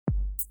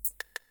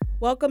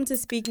Welcome to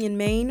Speaking in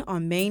Maine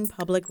on Maine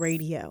Public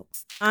Radio.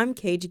 I'm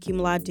Keiji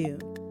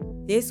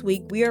Kimladun. This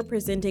week, we are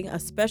presenting a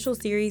special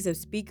series of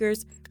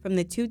speakers from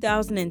the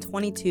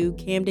 2022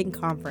 Camden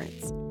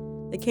Conference.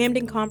 The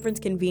Camden Conference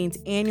convenes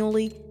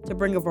annually to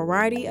bring a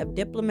variety of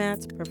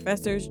diplomats,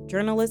 professors,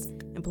 journalists,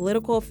 and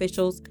political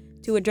officials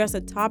to address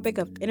a topic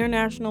of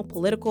international,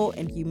 political,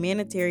 and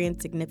humanitarian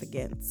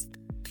significance.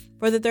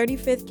 For the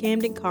 35th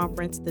Camden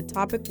Conference, the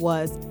topic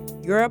was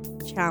Europe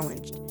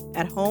Challenged,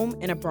 at home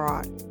and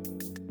abroad.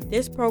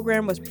 This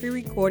program was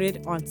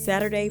pre-recorded on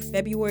Saturday,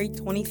 February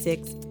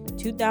 26,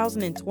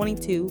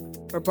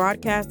 2022, for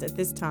broadcast at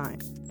this time.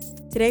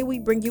 Today, we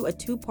bring you a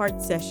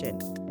two-part session.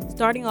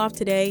 Starting off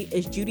today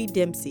is Judy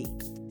Dempsey,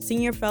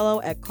 Senior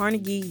Fellow at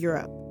Carnegie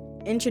Europe.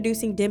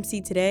 Introducing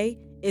Dempsey today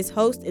is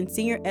host and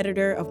Senior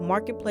Editor of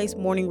Marketplace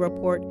Morning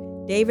Report,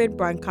 David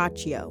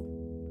Brancaccio.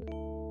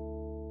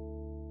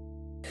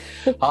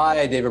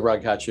 Hi, David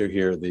Brancaccio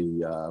here,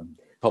 the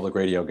public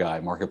radio guy,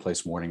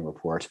 Marketplace Morning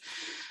Report.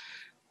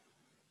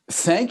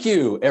 Thank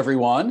you,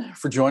 everyone,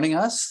 for joining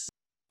us.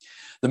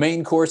 The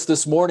main course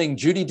this morning,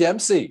 Judy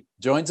Dempsey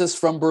joins us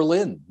from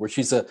Berlin, where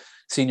she's a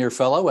senior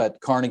fellow at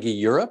Carnegie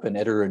Europe and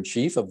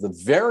editor-in-chief of the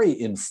very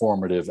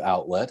informative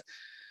outlet.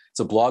 It's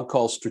a blog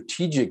called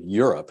Strategic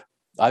Europe.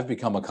 I've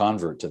become a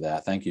convert to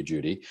that. Thank you,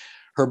 Judy.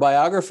 Her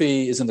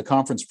biography is in the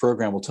conference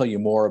program. We'll tell you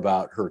more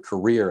about her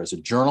career as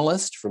a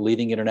journalist for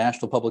leading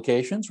international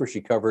publications, where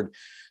she covered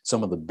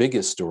some of the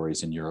biggest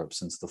stories in Europe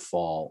since the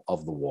fall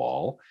of the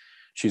wall.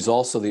 She's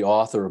also the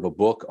author of a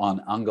book on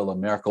Angela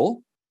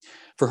Merkel.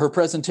 For her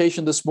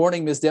presentation this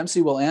morning, Ms.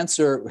 Dempsey will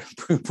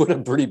put a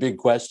pretty big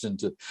question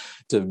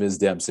to Ms.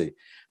 Dempsey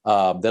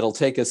that'll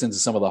take us into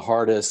some of the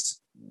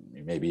hardest,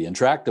 maybe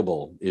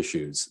intractable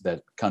issues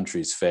that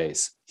countries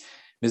face.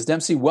 Ms.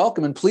 Dempsey,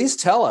 welcome, and please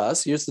tell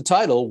us, here's the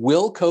title,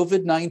 Will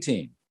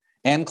COVID-19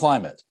 and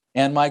climate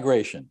and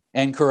migration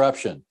and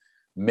corruption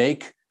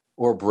make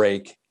or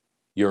break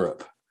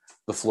Europe?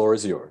 The floor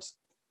is yours.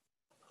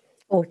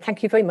 Oh,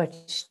 thank you very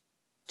much,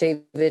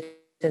 David,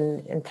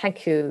 and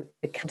thank you,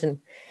 the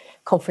Camden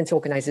Conference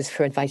organizers,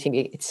 for inviting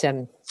me. It's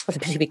what a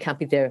pity we can't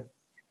be there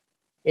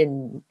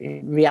in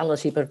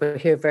reality, but we're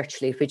here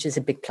virtually, which is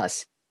a big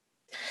plus.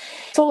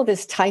 I saw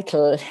this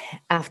title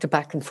after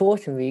back and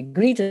forth, and we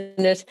agreed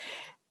on it.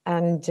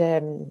 And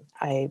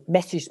I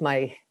messaged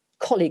my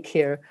colleague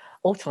here,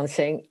 Alton,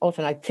 saying,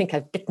 Alton, I think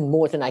I've bitten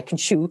more than I can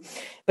chew.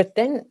 But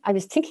then I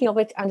was thinking of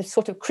it, and it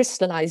sort of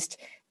crystallized,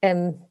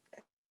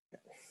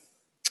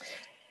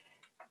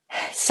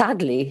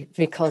 sadly,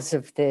 because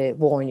of the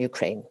war in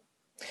Ukraine.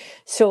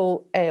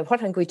 So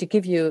what I'm going to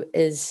give you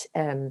is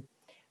a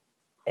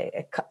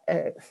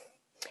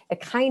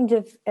kind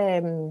of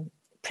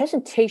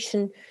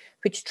presentation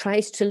which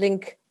tries to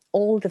link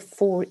all the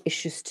four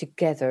issues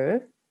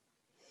together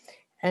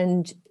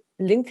and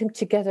link them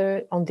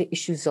together on the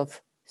issues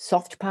of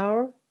soft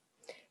power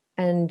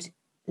and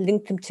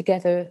link them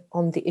together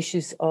on the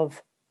issues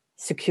of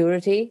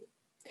security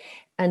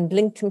and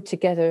link them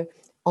together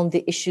on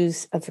the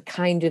issues of a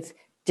kind of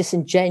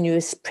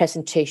disingenuous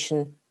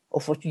presentation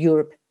of what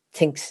Europe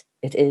thinks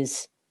it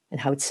is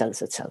and how it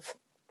sells itself.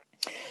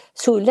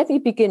 So let me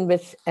begin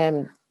with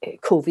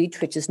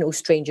COVID, which is no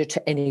stranger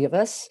to any of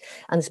us,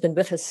 and it's been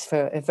with us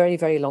for a very,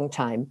 very long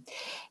time.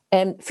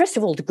 First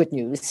of all, the good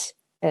news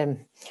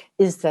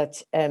is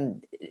that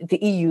the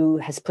EU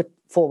has put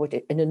forward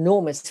an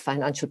enormous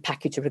financial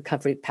package, a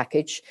recovery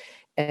package,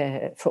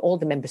 for all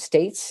the member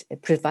states,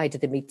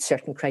 provided they meet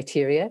certain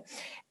criteria.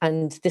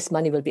 And this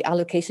money will be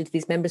allocated to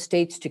these member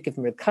states to give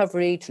them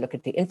recovery, to look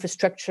at the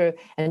infrastructure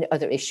and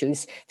other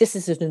issues. This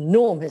is an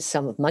enormous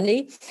sum of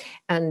money.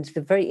 And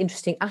the very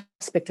interesting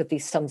aspect of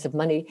these sums of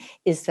money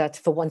is that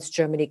for once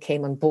Germany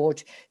came on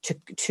board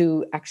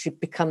to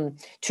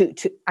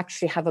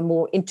actually have a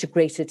more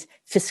integrated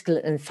fiscal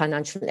and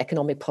financial and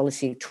economic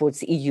policy towards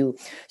the EU.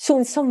 So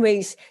in some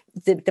ways,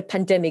 the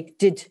pandemic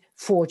did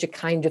forge a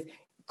kind of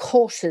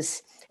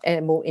cautious,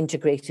 more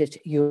integrated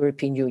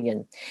European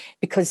Union.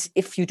 Because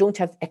if you don't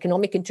have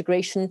economic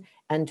integration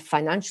and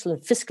financial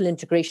and fiscal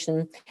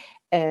integration,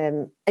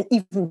 and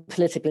even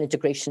political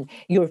integration,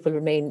 Europe will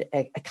remain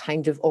a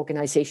kind of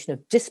organization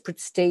of disparate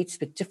states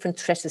with different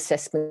threat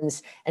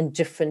assessments and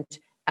different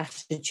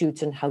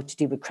attitudes on how to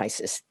deal with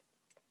crisis.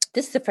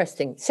 This is the first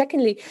thing.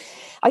 Secondly,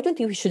 I don't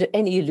think we should have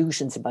any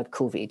illusions about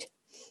COVID.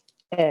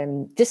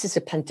 This is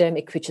a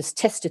pandemic which has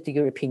tested the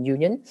European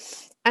Union.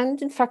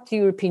 And in fact, the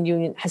European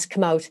Union has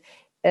come out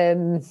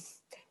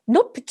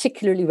not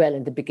particularly well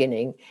in the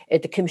beginning.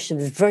 The Commission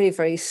was very,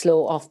 very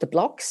slow off the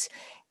blocks.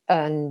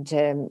 And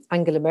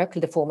Angela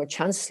Merkel, the former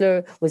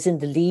Chancellor, was in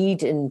the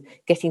lead in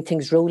getting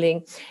things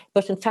rolling.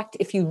 But in fact,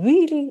 if you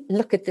really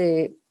look at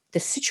the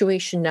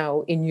situation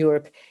now in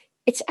Europe,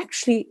 it's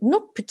actually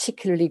not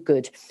particularly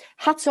good.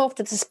 Hats off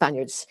to the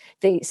Spaniards.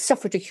 They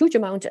suffered a huge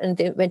amount and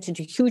they went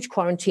into huge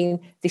quarantine.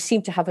 They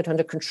seem to have it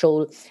under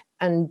control.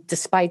 And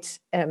despite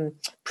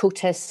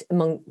protests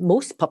among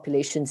most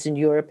populations in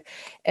Europe,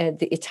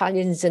 the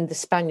Italians and the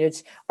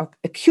Spaniards are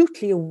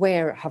acutely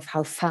aware of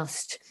how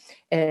fast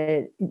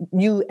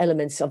new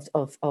elements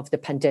of the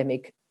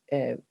pandemic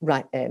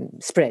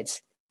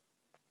spreads.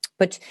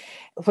 But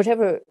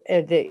whatever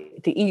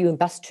the EU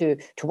ambassador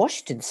to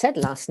Washington said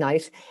last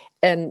night,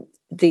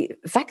 the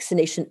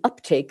vaccination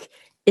uptake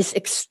is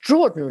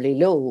extraordinarily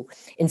low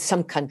in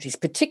some countries,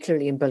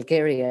 particularly in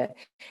Bulgaria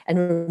and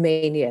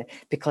Romania,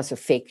 because of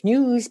fake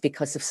news,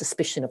 because of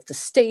suspicion of the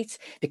state,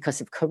 because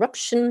of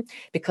corruption,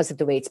 because of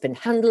the way it's been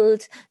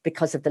handled,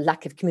 because of the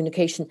lack of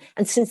communication.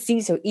 And since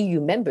these are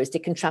EU members, they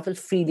can travel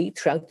freely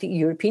throughout the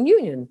European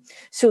Union.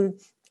 So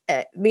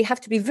we have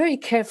to be very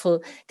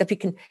careful that we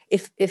can,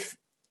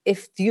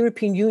 if the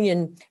European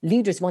Union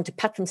leaders want to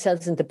pat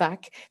themselves in the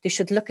back, they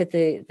should look at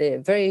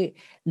the very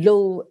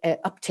low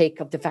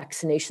uptake of the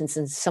vaccinations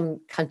in some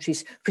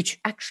countries, which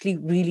actually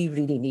really,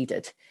 really need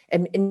it.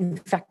 And in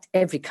fact,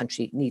 every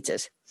country needs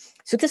it.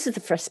 So this is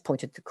the first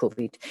point of the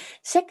COVID.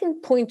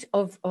 Second point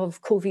of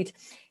COVID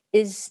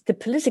is the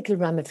political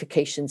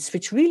ramifications,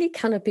 which really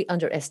cannot be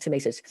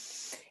underestimated.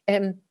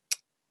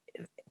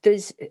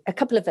 There's a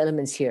couple of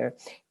elements here.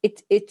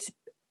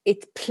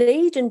 It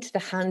played into the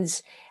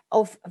hands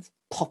of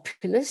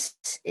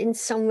populists in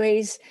some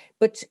ways,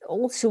 but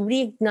also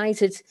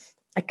reignited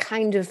a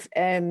kind of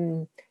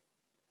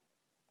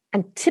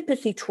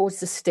antipathy towards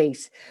the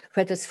state,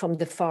 whether it's from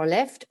the far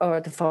left or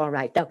the far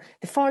right. Now,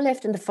 the far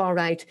left and the far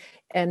right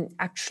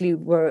actually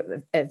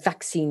were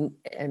vaccine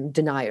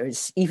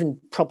deniers, even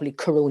probably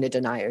corona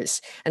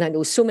deniers. And I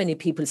know so many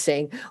people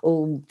saying,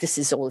 oh, this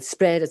is all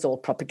spread, it's all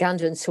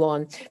propaganda and so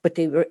on, but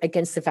they were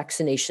against the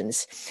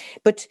vaccinations.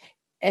 But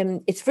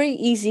it's very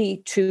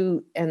easy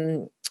to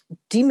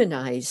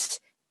demonize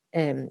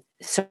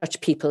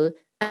such people,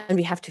 and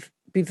we have to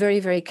be very,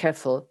 very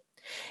careful,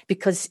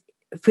 because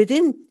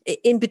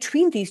in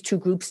between these two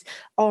groups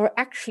are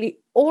actually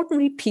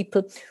ordinary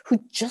people who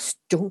just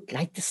don't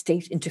like the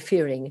state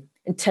interfering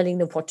and telling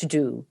them what to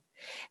do.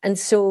 And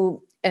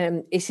so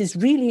it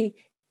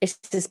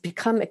has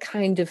become a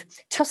kind of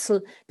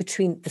tussle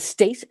between the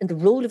state and the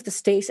role of the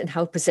state and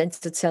how it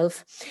presents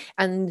itself,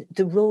 and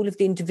the role of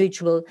the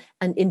individual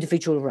and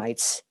individual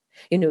rights.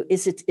 You know,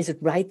 is it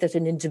right that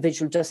an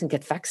individual doesn't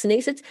get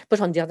vaccinated,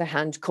 but on the other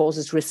hand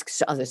causes risks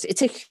to others?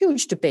 It's a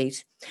huge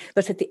debate.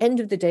 But at the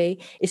end of the day,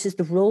 it is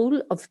the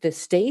role of the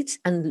state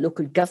and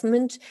local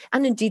government,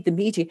 and indeed the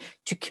media,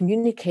 to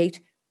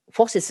communicate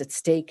what is at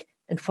stake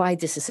and why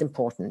this is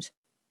important.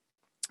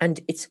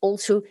 And it's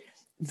also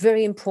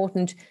very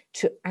important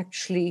to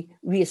actually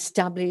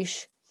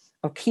reestablish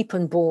or keep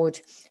on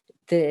board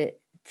the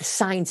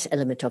science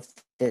element of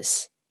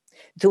this.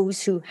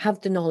 Those who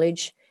have the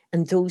knowledge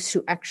and those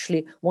who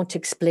actually want to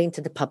explain to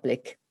the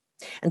public.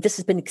 And this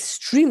has been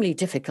extremely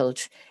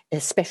difficult,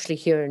 especially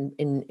here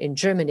in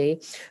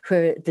Germany,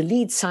 where the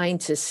lead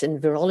scientists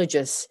and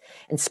virologists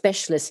and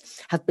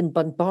specialists have been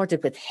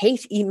bombarded with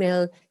hate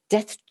email,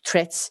 death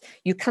threats.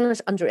 You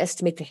cannot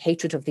underestimate the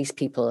hatred of these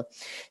people.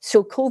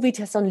 So COVID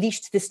has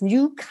unleashed this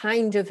new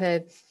kind of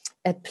a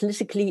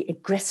politically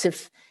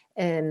aggressive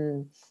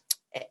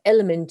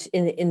element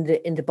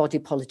in the body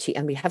politic.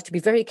 And we have to be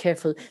very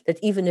careful that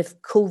even if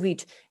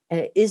COVID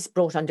is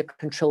brought under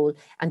control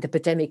and the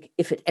pandemic,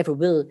 if it ever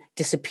will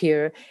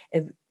disappear,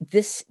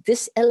 this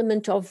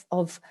element of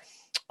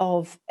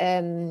a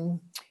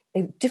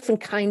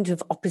different kind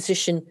of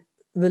opposition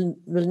will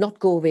not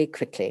go away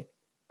quickly.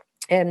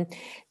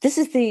 This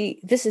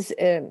is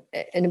an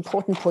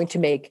important point to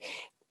make.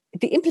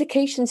 The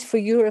implications for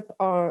Europe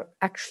are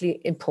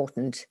actually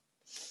important,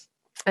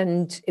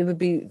 and it would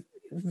be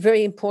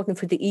very important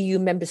for the EU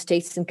member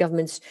states and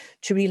governments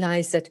to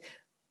realize that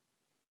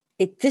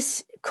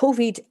this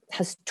COVID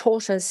has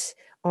taught us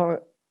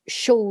or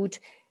showed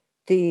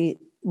the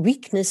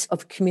weakness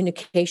of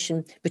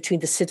communication between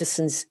the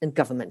citizens and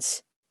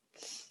governments.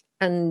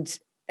 And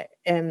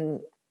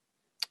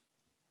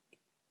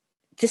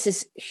this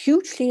is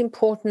hugely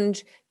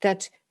important,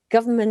 that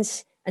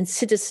governments and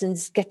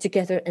citizens get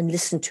together and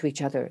listen to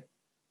each other.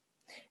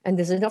 And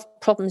there's enough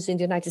problems in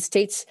the United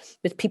States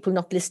with people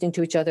not listening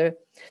to each other.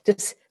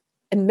 There's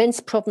immense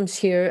problems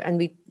here,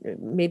 and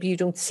maybe you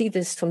don't see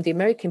this from the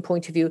American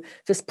point of view.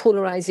 There's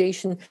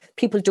polarization.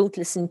 People don't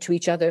listen to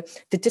each other.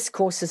 The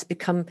discourse has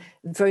become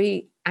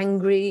very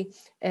angry,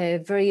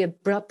 very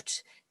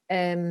abrupt,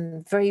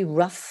 very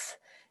rough.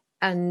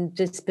 And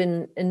there's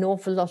been an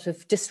awful lot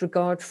of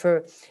disregard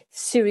for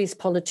serious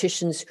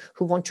politicians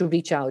who want to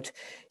reach out.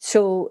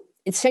 So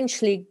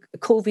essentially,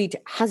 COVID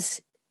has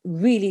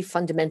really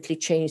fundamentally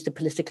changed the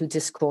political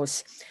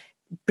discourse.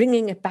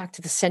 Bringing it back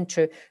to the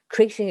centre,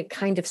 creating a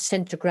kind of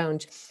centre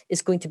ground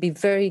is going to be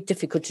very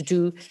difficult to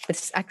do, but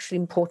it's actually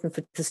important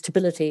for the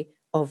stability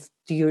of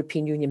the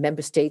European Union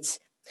member states,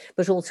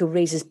 but also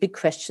raises big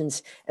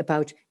questions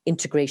about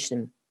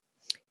integration.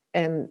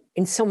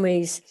 In some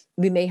ways,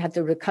 we may have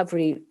the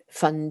recovery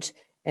fund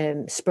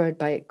spurred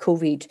by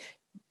COVID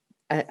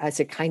as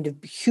a kind of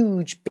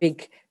huge,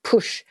 big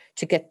push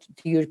to get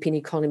the European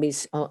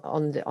economies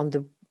on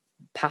the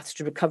path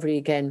to recovery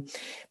again.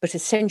 But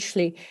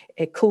essentially,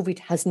 COVID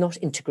has not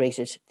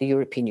integrated the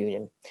European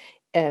Union.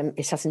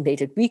 It hasn't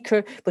made it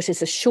weaker, but it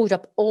has showed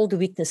up all the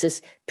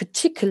weaknesses,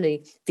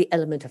 particularly the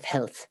element of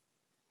health.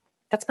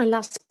 That's my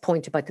last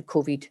point about the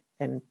COVID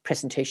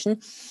presentation.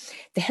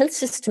 The health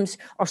systems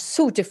are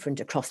so different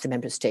across the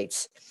member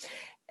states.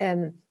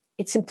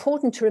 It's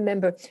important to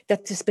remember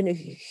that there's been a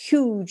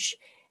huge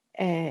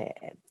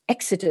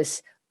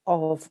exodus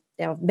of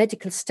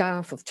medical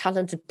staff, of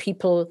talented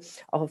people,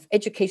 of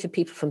educated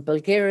people from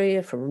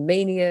Bulgaria, from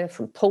Romania,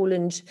 from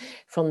Poland,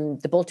 from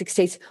the Baltic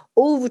states,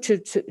 over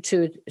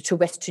to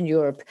Western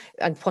Europe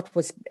and what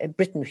was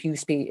Britain, who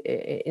used to be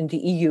in the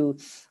EU,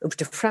 over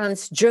to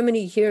France,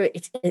 Germany here.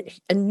 It's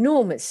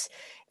enormous.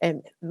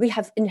 We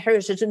have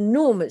inherited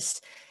enormous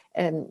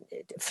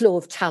flow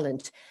of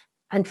talent.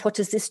 And what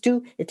does this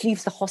do? It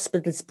leaves the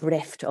hospitals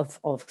bereft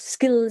of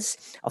skills,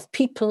 of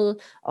people,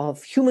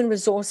 of human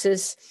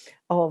resources,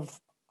 of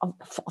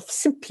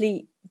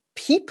simply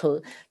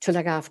people to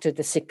look after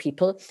the sick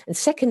people. And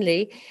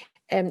secondly,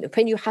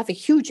 when you have a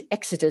huge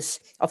exodus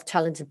of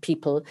talented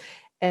people,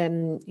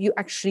 you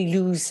actually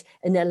lose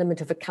an element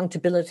of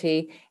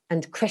accountability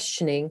and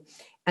questioning,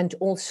 and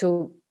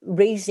also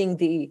raising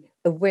the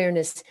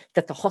awareness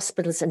that the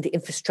hospitals and the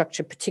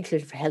infrastructure,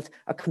 particularly for health,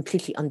 are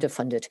completely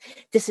underfunded.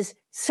 This is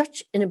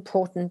such an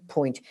important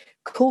point.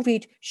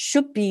 COVID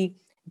should be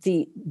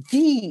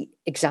the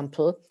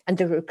example, and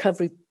the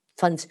recovery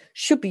funds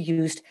should be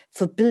used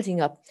for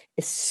building up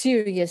a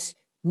serious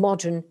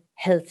modern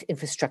health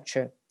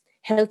infrastructure.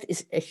 Health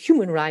is a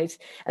human right,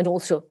 and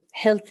also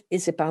health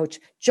is about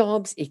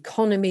jobs,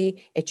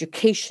 economy,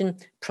 education,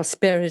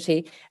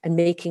 prosperity, and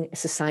making a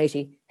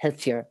society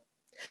healthier.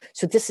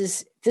 So this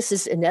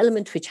is an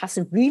element which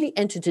hasn't really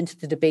entered into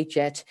the debate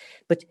yet,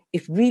 but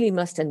it really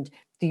must, and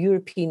the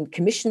European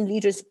Commission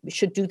leaders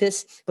should do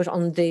this, but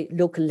on the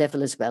local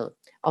level as well,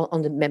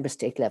 on the member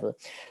state level.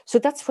 So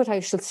that's what I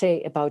shall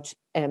say about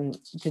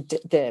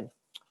the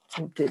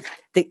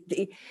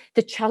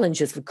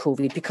challenges with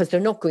COVID, because they're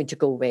not going to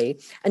go away.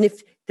 And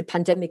if the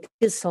pandemic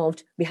is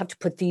solved, we have to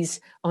put these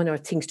on our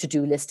things to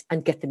do list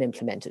and get them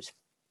implemented.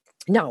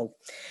 Now,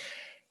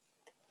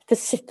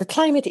 the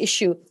climate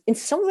issue, in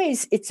some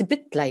ways, it's a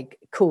bit like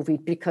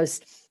COVID, because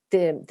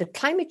the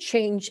climate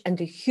change and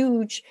the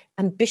huge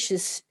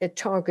ambitious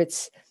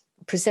targets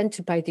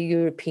presented by the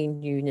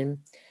European Union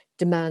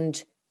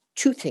demand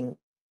two things.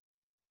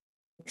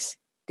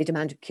 They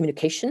demand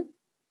communication.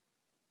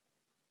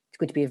 It's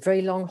going to be a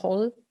very long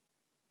haul.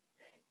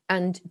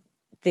 And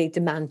they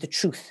demand the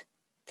truth,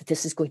 that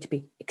this is going to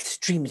be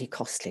extremely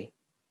costly.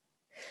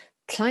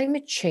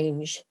 Climate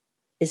change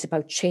is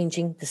about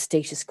changing the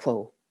status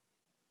quo.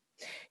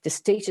 The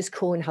status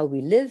quo in how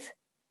we live,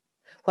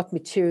 what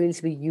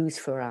materials we use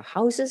for our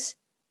houses,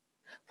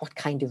 what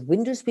kind of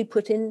windows we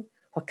put in,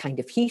 what kind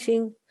of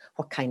heating,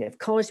 what kind of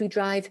cars we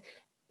drive,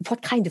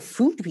 what kind of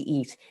food we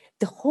eat.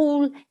 The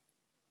whole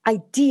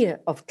idea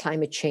of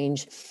climate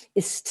change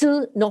is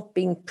still not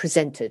being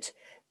presented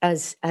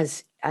as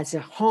a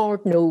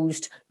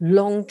hard-nosed,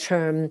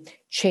 long-term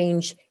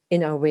change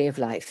in our way of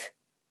life.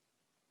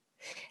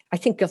 I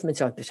think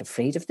governments are a bit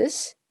afraid of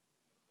this.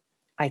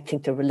 I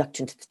think they're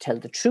reluctant to tell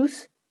the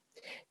truth.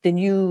 The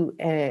new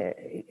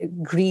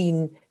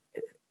Green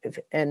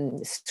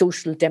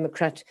Social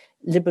Democrat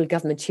Liberal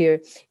government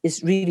here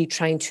is really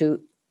trying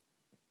to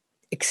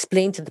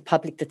explain to the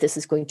public that this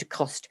is going to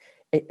cost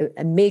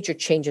a major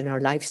change in our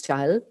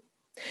lifestyle.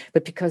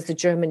 But because the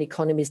German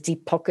economy is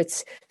deep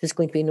pockets, there's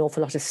going to be an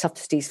awful lot of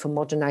subsidies for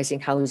modernizing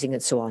housing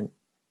and so on.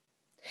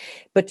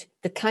 But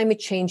the climate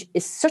change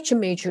is such a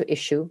major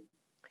issue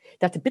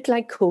that, a bit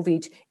like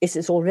COVID,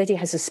 it already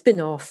has a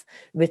spin-off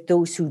with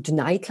those who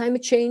deny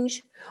climate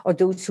change, or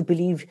those who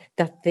believe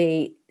that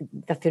they're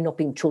not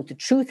being told the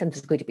truth and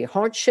there's going to be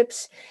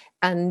hardships,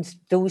 and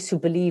those who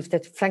believe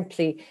that,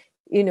 frankly,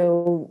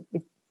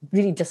 it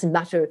really doesn't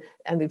matter,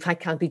 and why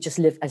can't we just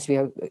live as we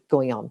are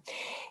going on?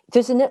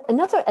 There's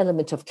another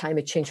element of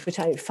climate change which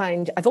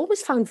I've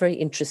always found very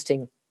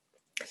interesting.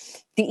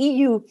 The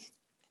EU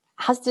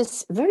has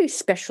this very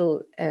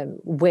special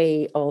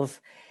way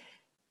of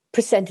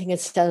presenting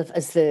itself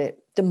as the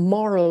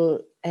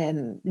moral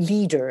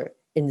leader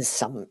in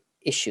some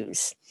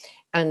issues.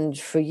 And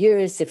for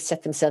years, they've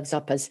set themselves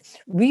up as,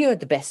 we are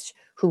the best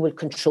who will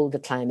control the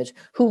climate,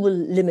 who will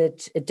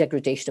limit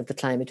degradation of the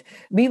climate.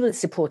 We will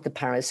support the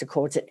Paris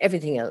Accords and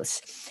everything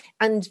else.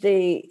 And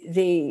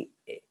the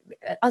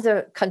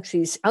other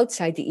countries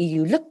outside the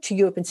EU look to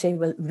Europe and say,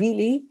 well,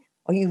 really?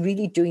 Are you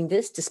really doing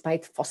this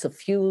despite fossil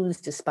fuels,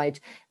 despite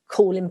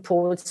coal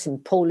imports in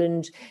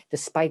Poland,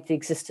 despite the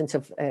existence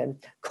of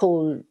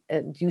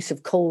use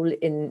of coal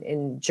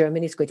in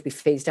Germany is going to be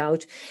phased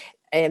out?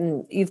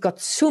 You've got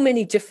so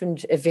many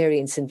different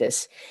variants in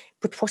this.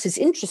 But what is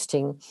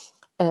interesting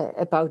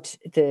about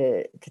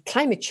the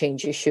climate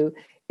change issue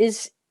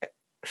is,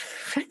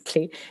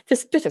 frankly,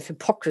 there's a bit of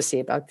hypocrisy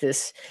about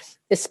this,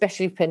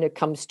 especially when it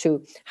comes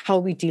to how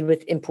we deal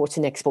with imports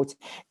and exports.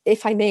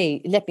 If I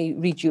may, let me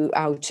read you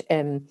out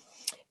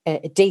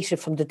data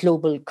from the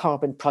Global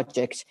Carbon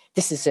Project.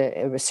 This is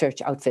a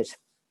research outfit.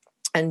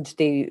 And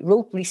they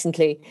wrote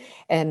recently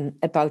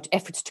about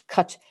efforts to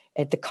cut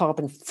the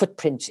carbon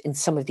footprint in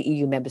some of the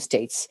EU member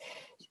states.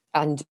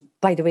 And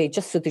by the way,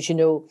 just so that you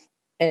know,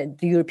 the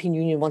European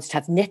Union wants to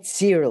have net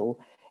zero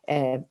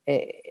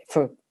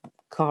for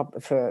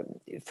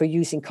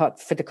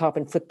the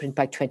carbon footprint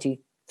by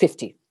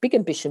 2050. Big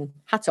ambition,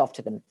 hats off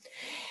to them.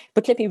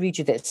 But let me read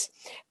you this.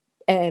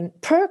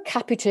 Per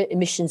capita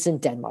emissions in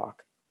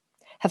Denmark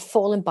have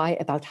fallen by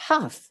about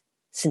half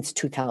since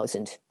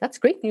 2000. That's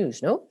great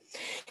news, no?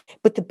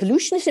 But the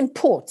pollution it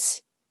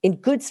imports in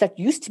goods that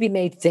used to be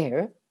made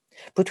there,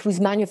 but whose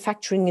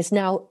manufacturing is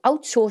now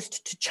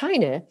outsourced to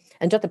China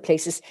and other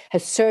places,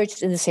 has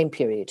surged in the same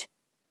period.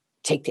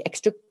 Take the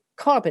extra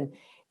carbon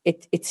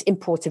its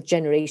imports have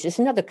generated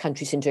in other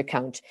countries into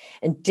account,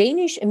 and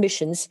Danish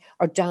emissions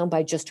are down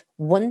by just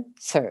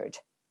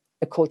 1/3,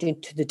 according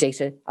to the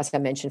data, as I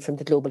mentioned, from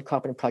the Global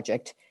Carbon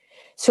Project.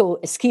 So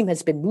a scheme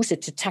has been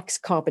mooted to tax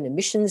carbon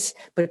emissions,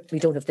 but we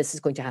don't know if this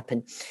is going to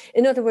happen.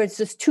 In other words,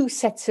 there's two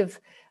sets of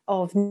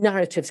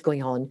narratives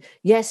going on.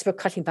 Yes, we're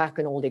cutting back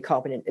on all the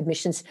carbon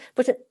emissions,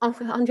 but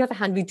on the other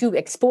hand, we do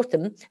export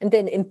them and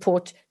then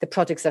import the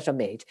products that are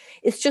made.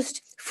 It's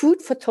just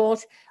food for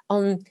thought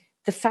on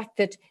the fact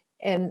that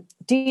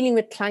dealing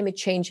with climate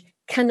change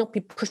cannot be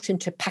put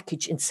into a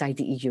package inside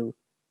the EU.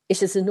 It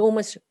has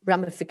enormous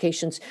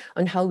ramifications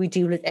on how we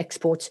deal with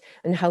exports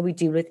and how we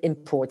deal with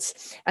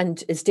imports.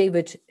 And as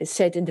David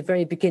said in the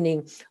very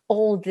beginning,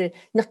 all the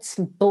nuts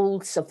and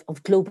bolts of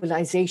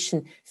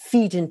globalization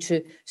feed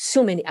into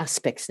so many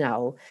aspects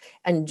now.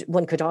 And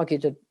one could argue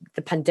that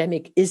the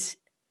pandemic is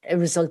a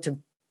result of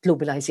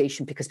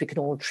globalization because we can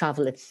all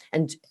travel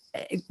and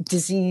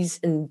disease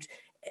and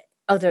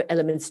other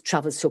elements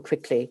travel so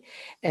quickly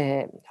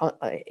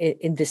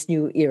in this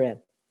new era.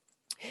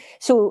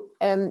 So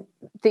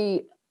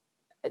the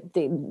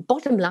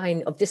bottom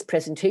line of this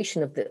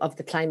presentation of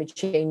the climate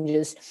change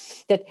is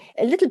that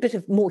a little bit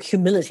of more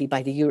humility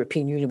by the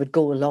European Union would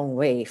go a long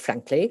way,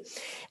 frankly,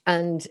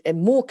 and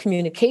more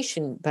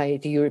communication by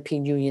the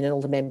European Union and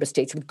all the member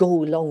states would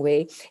go a long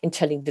way in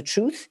telling the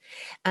truth,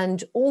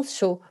 and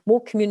also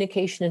more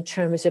communication in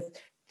terms of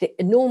the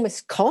enormous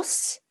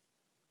costs.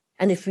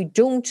 And if we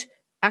don't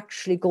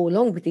actually go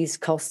along with these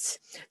costs,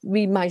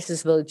 we might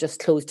as well just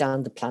close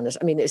down the planet.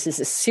 I mean, this is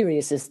as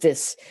serious as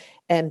this.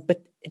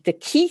 But the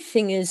key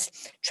thing is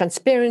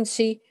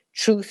transparency,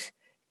 truth,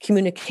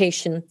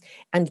 communication,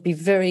 and be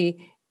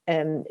very,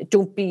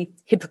 don't be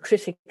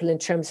hypocritical in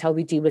terms of how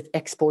we deal with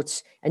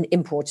exports and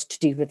imports to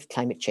deal with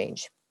climate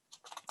change.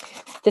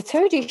 The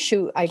third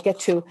issue I get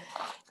to,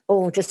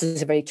 this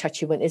is a very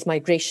touchy one, is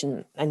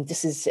migration. And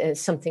this is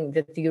something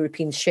that the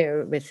Europeans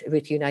share with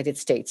the United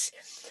States.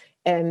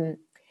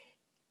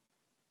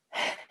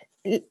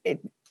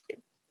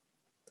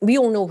 We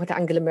all know what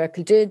Angela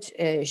Merkel did.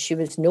 She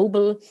was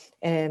noble,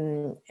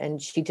 and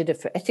she did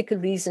it for ethical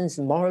reasons,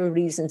 moral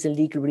reasons, and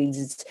legal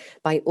reasons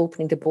by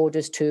opening the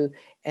borders to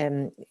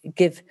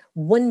give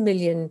 1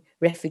 million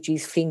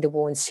refugees fleeing the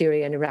war in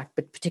Syria and Iraq,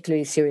 but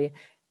particularly Syria,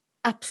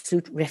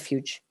 absolute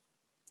refuge.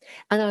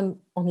 And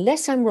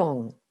unless I'm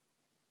wrong,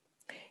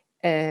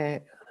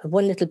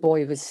 one little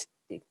boy was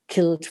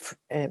killed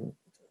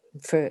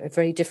for a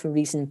very different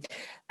reason.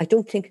 I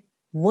don't think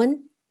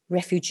one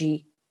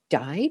refugee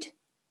died.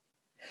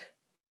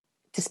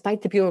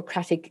 Despite the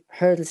bureaucratic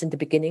hurdles in the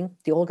beginning,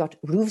 they all got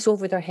roofs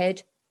over their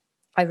head.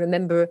 I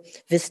remember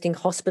visiting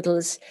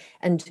hospitals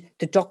and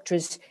the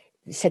doctors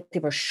said they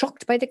were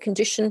shocked by the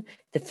condition,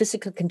 the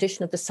physical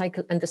condition of the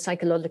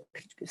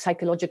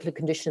psychological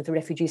condition of the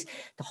refugees.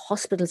 The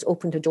hospitals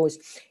opened their doors.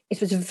 It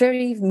was a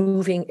very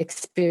moving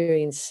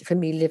experience for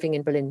me living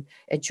in Berlin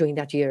during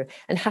that year.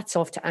 And hats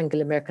off to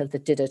Angela Merkel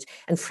that did it.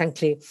 And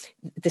frankly,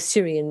 the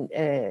Syrian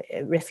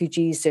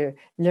refugees are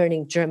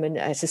learning German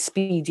at a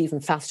speed even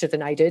faster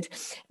than I did.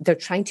 They're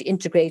trying to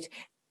integrate.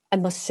 I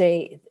must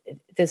say,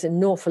 there's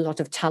an awful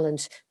lot of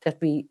talent that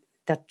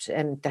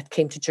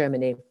came to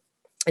Germany.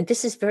 And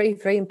this is very,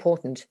 very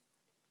important.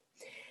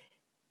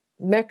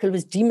 Merkel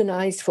was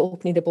demonized for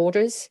opening the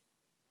borders.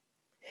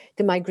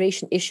 The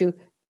migration issue,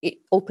 it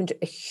opened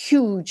a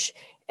huge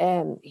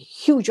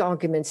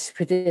arguments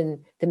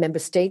within the member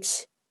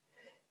states.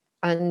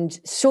 And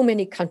so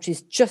many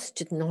countries just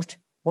did not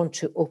want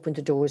to open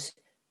the doors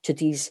to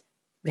these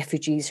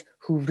refugees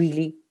who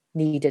really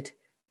needed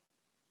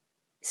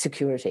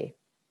security.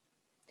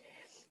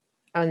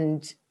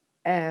 And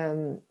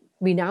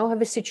we now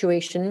have a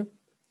situation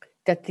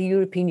that the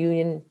European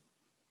Union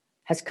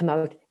has come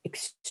out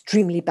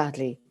extremely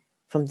badly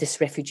from this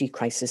refugee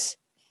crisis.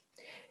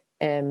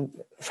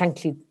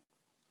 Frankly,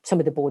 some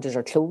of the borders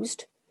are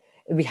closed.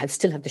 We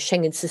still have the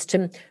Schengen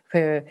system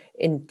where,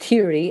 in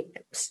theory,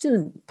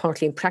 still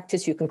partly in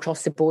practice, you can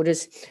cross the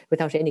borders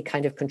without any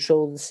kind of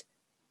controls.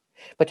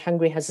 But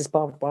Hungary has this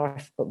barbed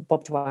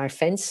wire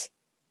fence.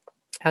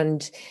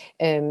 And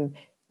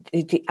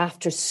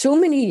after so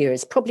many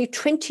years, probably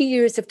 20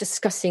 years of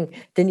discussing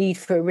the need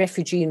for a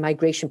refugee and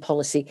migration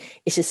policy,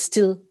 it is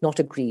still not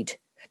agreed.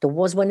 There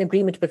was one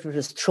agreement, but it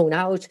was thrown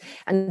out.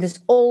 And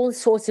there's all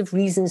sorts of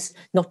reasons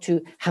not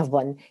to have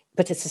one.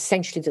 but it's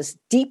essentially there's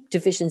deep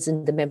divisions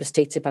in the member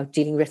states about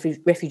dealing with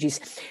refugees.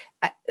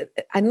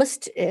 I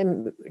must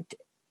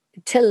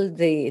tell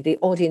the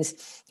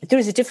audience there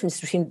is a difference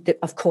between,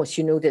 of course,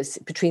 you know this,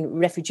 between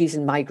refugees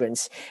and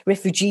migrants.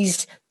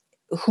 Refugees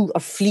who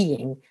are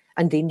fleeing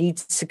and they need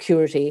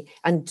security,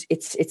 and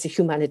it's a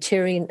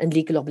humanitarian and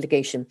legal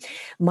obligation.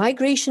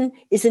 Migration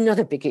is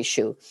another big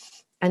issue,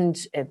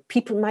 and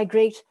people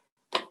migrate.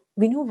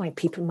 We know why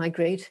people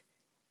migrate.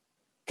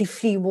 They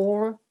flee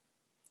war,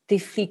 they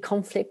flee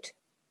conflict,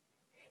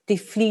 they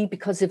flee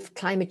because of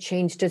climate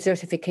change,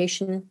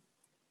 desertification,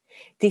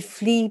 they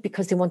flee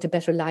because they want a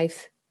better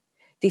life,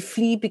 they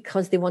flee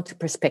because they want a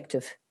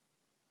perspective.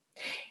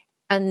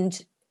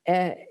 And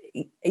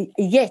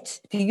yet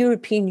the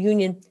European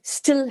Union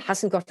still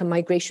hasn't got a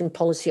migration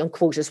policy on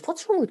quotas.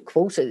 What's wrong with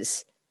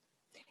quotas?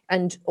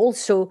 And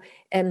also,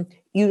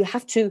 you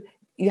have to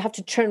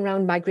turn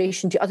around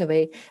migration the other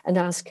way and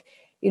ask,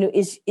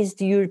 is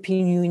the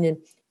European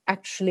Union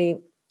actually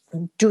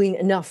doing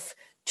enough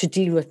to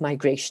deal with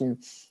migration?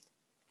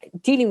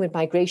 Dealing with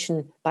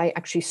migration by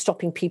actually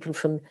stopping people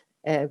from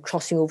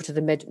crossing over to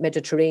the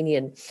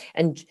Mediterranean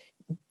and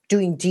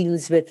doing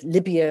deals with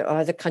Libya or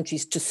other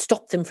countries to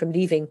stop them from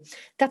leaving,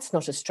 that's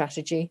not a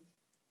strategy.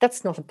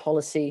 That's not a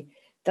policy.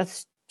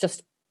 That's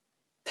just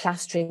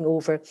plastering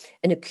over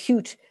an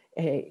acute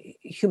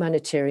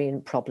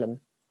humanitarian problem.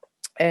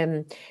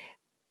 I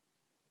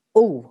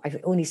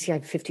only see I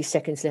have 50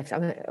 seconds left.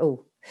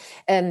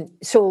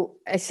 So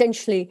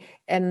essentially,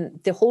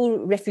 the whole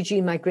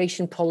refugee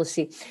migration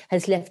policy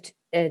has left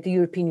the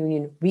European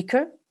Union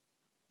weaker,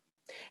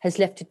 has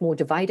left it more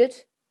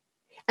divided,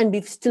 and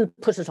we've still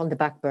put it on the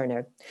back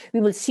burner.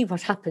 We will see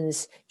what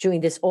happens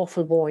during this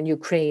awful war in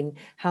Ukraine,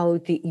 how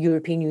the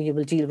European Union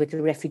will deal with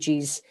the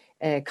refugees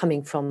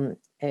coming from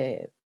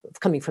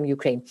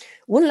Ukraine.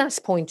 One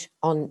last point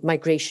on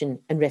migration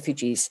and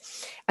refugees,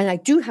 and I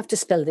do have to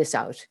spell this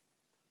out.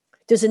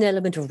 There's an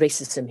element of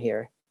racism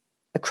here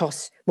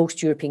across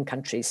most European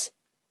countries.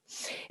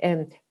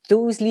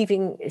 Those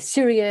leaving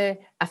Syria,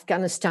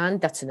 Afghanistan,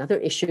 that's another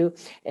issue,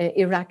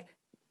 Iraq,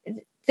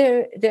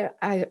 there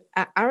are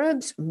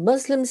Arabs,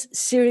 Muslims,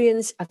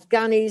 Syrians,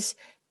 Afghanis,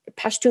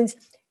 Pashtuns,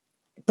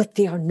 but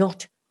they are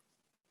not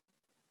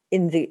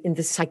in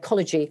the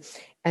psychology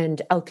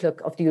and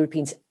outlook of the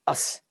Europeans,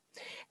 us.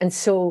 And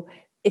so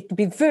it would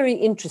be very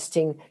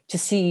interesting to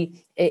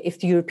see if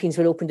the Europeans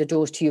will open the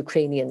doors to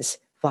Ukrainians.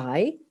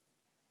 Why?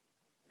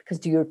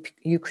 Because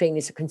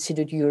Ukrainians are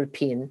considered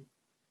European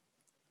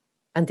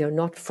and they're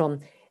not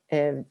from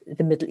the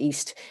Middle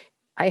East.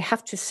 I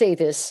have to say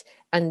this,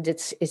 and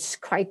it's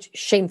quite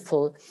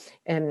shameful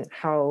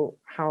how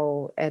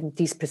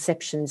these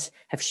perceptions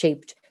have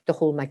shaped the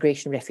whole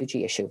migration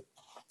refugee issue.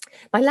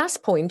 My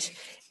last point,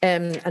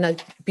 and I'll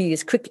be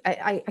as quick.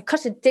 I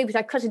cut it, David.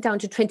 I cut it down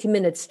to 20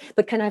 minutes,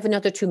 but can I have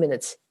another 2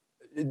 minutes?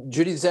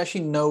 Judy, there's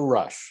actually no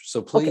rush,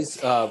 so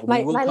please, okay.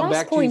 We will come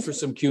back to you for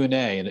some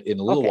Q&A in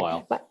a little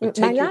while. But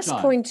take your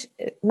time.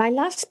 My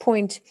last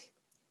point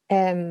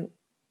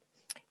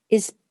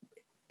is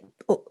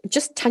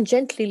just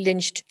tangentially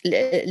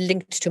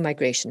linked to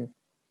migration.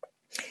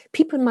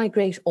 People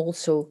migrate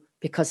also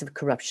because of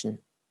corruption,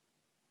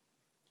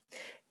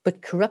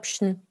 but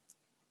corruption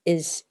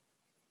is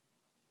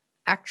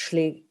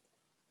actually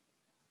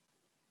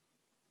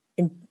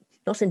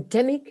not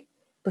endemic,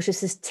 but it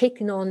has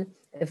taken on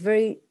a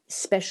very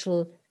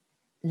special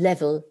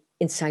level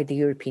inside the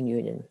European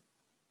Union.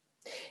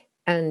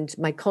 And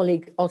my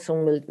colleague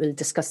Otton will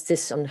discuss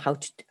this on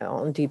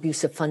on the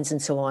abuse of funds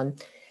and so on.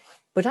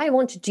 But I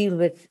want to deal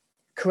with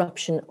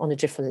corruption on a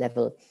different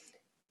level.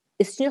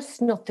 It's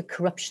just not the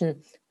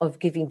corruption of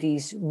giving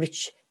these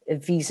rich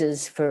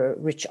visas for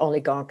rich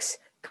oligarchs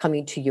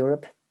coming to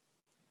Europe.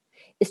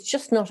 It's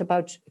just not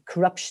about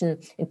corruption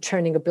in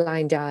turning a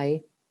blind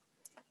eye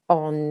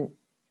on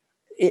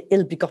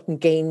ill-begotten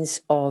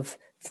gains of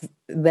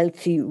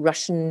wealthy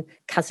Russian,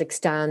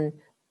 Kazakhstan,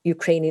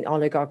 Ukrainian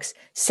oligarchs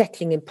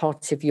settling in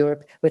parts of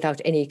Europe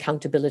without any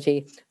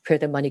accountability where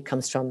the money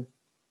comes from.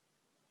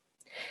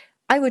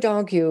 I would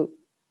argue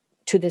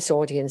to this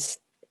audience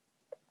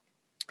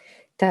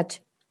that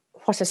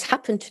what has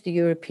happened to the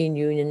European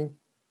Union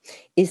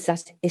is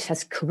that it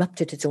has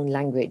corrupted its own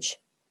language.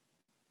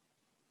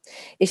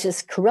 It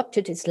has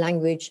corrupted its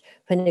language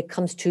when it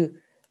comes to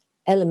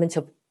elements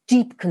of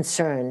deep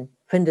concern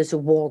when there's a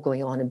war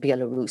going on in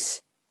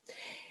Belarus.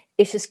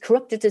 It has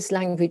corrupted its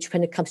language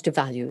when it comes to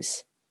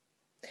values.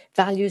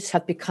 Values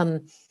have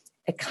become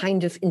a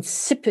kind of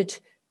insipid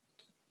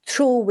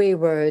throwaway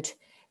word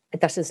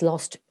that has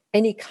lost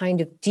any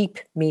kind of deep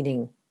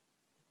meaning.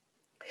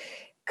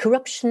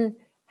 Corruption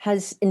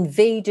has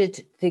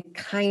invaded the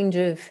kind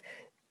of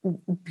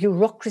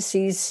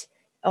bureaucracies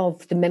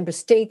of the member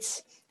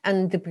states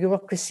and the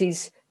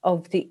bureaucracies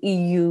of the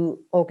EU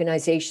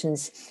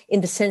organizations,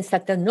 in the sense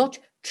that they're not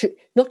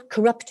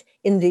corrupt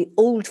in the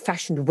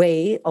old-fashioned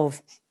way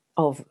of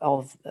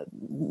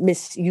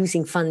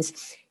misusing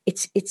funds.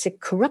 It's a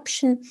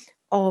corruption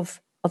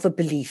of a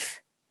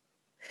belief.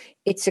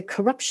 It's a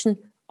corruption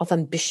of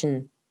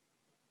ambition.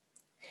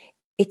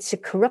 It's a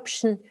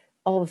corruption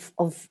of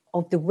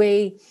the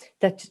way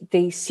that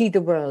they see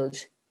the world,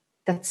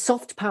 that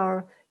soft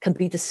power can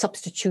be the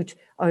substitute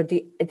or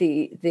the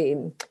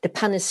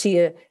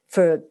panacea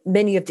for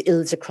many of the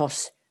ills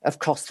across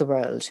the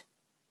world.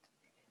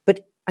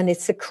 And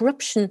it's the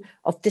corruption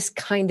of this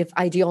kind of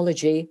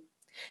ideology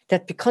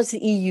that, because the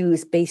EU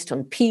is based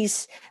on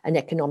peace and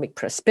economic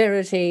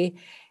prosperity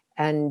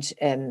and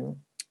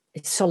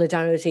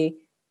solidarity,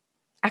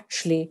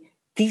 actually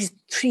these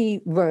three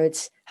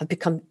words have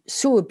become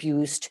so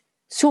abused,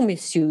 so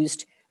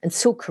misused, and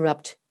so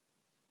corrupt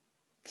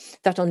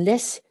that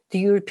unless the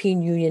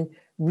European Union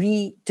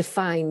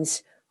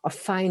redefines or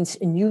finds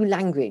a new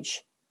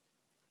language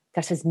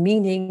that has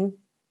meaning,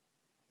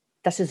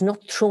 that is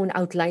not thrown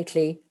out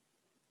lightly,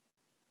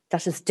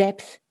 that has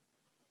depth,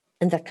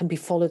 and that can be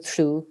followed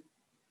through,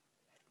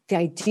 the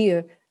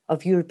idea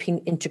of European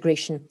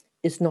integration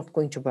is not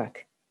going to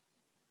work.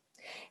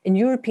 In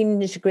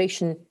European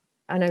integration,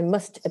 and I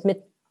must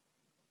admit,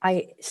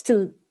 I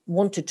still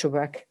want it to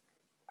work,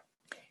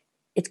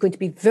 it's going to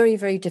be very,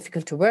 very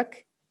difficult to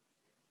work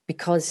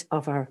because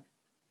of our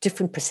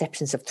different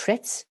perceptions of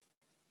threats.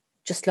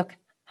 Just look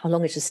how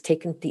long it has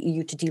taken the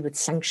EU to deal with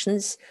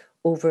sanctions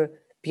over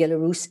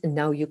Belarus and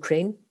now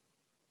Ukraine.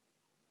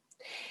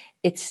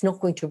 It's not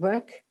going to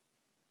work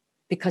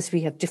because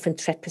we have different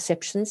threat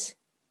perceptions.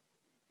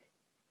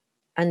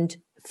 And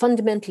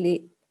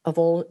fundamentally of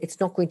all, it's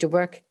not going to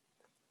work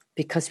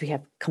because we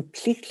have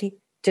completely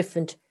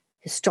different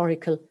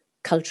historical,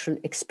 cultural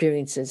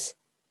experiences.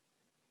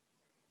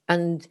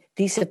 And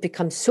these have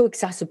become so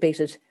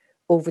exacerbated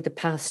over the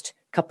past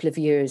couple of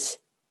years,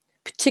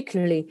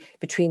 particularly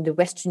between the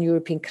Western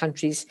European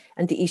countries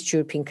and the East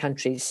European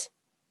countries.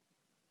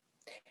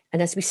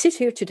 And as we sit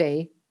here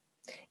today,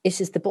 it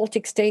is the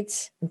Baltic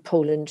states and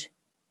Poland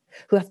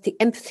who have the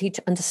empathy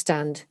to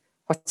understand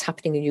what's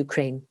happening in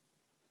Ukraine.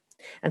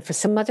 And for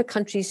some other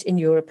countries in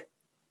Europe,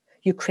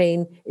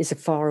 Ukraine is a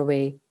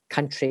faraway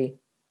country.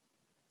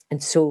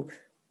 And so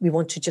we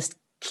want to just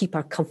keep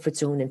our comfort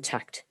zone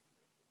intact.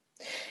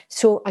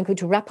 So I'm going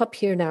to wrap up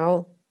here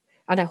now.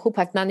 And I hope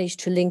I've managed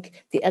to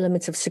link the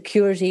elements of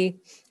security,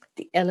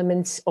 the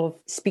elements of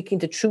speaking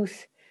the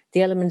truth,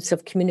 the elements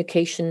of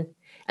communication,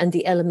 and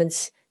the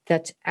elements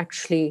that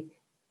actually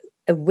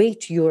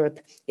await Europe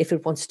if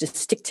it wants to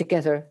stick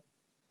together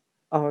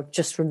or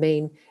just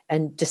remain a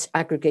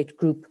disaggregate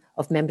group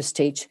of member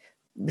states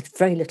with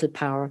very little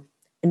power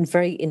and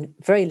very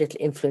little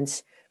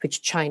influence,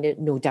 which China,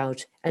 no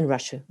doubt, and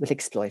Russia will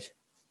exploit.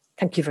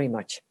 Thank you very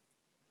much.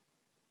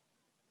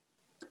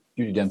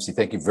 Judy Dempsey,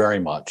 thank you very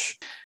much.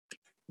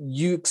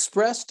 You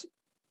expressed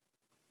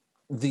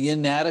the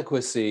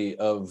inadequacy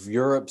of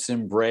Europe's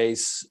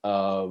embrace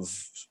of,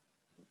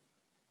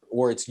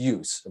 or its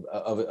use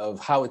of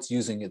how it's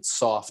using its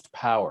soft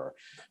power.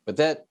 But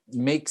that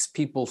makes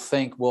people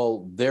think,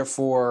 well,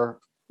 therefore,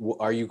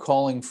 are you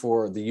calling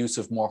for the use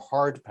of more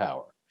hard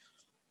power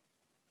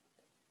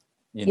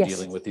in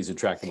dealing with these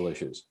intractable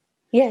issues?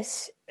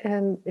 Yes,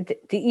 the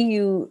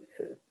EU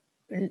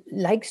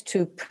likes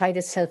to pride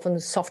itself on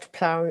soft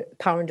power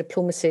and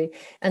diplomacy.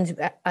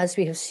 And as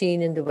we have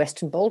seen in the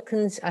Western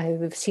Balkans,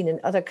 we've seen in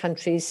other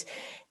countries,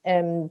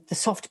 the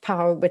soft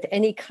power with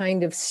any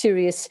kind of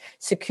serious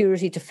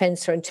security,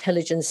 defense, or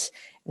intelligence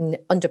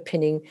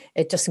underpinning,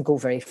 it doesn't go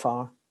very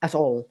far at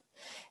all.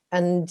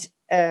 And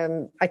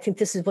I think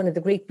this is one of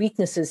the great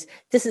weaknesses.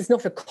 This is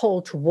not a call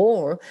to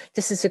war.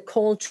 This is a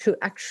call to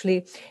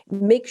actually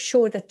make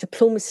sure that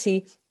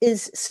diplomacy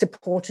is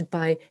supported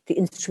by the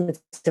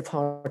instruments of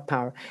hard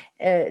power.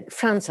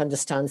 France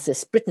understands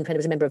this. Britain, when it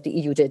was a member of the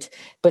EU, did.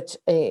 But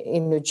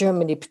in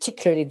Germany,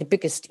 particularly the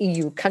biggest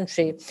EU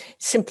country,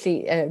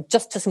 simply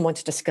just doesn't want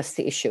to discuss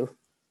the issue.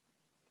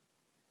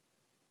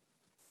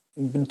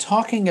 We've been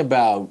talking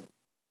about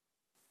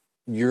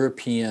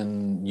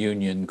European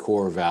Union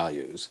core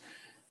values.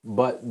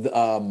 But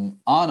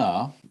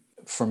Anna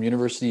from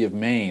University of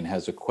Maine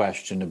has a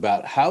question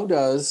about how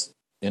does,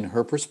 in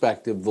her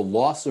perspective, the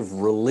loss of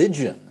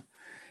religion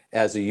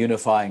as a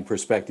unifying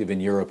perspective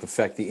in Europe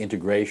affect the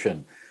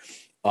integration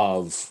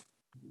of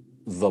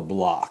the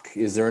bloc?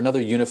 Is there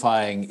another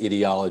unifying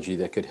ideology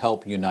that could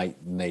help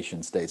unite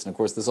nation states? And of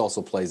course, this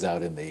also plays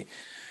out in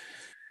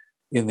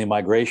the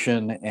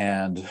migration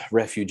and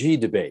refugee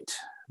debate.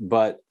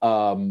 But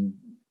how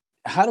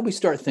do we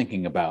start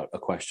thinking about a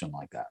question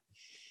like that?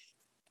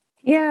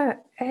 Yeah,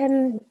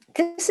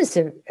 this is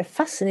a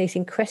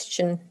fascinating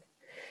question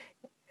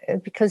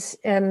because,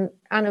 Anna,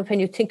 when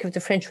you think of the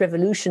French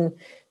Revolution,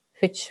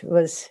 which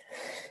was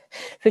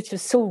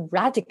so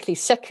radically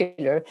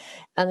secular,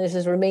 and it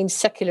has remained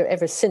secular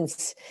ever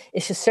since,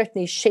 it has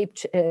certainly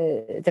shaped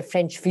the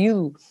French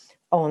view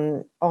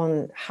on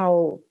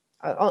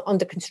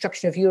the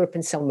construction of Europe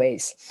in some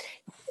ways.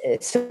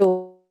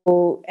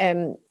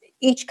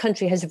 Each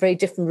country has a very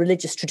different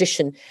religious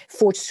tradition,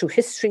 forged through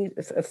history,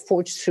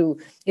 forged through,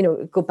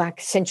 go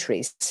back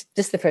centuries.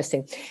 This is the first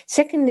thing.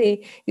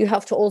 Secondly, you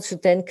have to also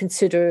then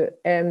consider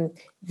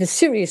the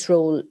serious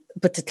role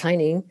but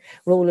declining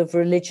role of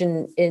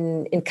religion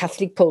in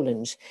Catholic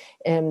Poland.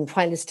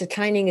 While it's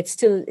declining, it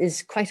still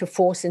is quite a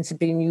force, and it's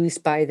being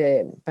used by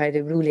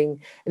the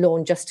ruling Law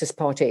and Justice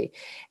Party.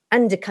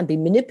 And it can be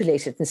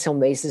manipulated in some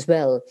ways as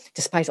well,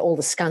 despite all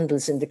the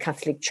scandals in the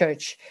Catholic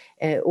Church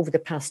over the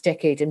past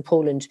decade in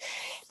Poland.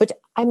 But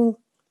I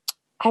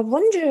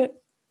wonder,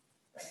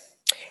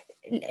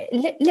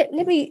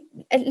 let me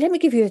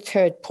give you a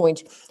third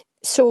point.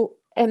 So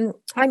I'm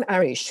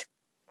Irish.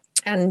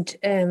 And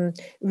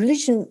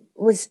religion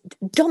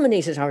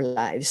dominated our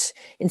lives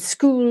in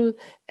school,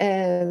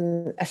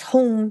 at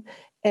home,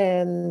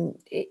 on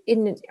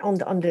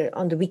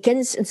the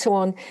weekends, and so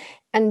on.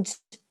 And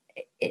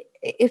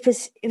it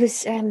was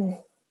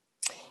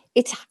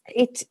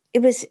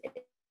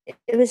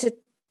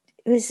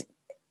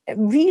a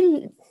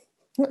real,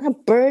 not a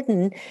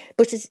burden,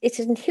 but it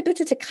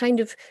inhibited a kind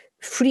of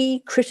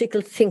free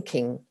critical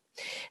thinking.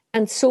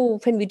 And so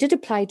when we did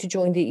apply to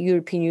join the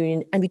European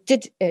Union, and we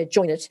did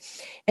join it,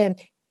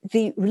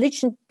 the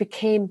religion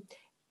became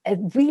a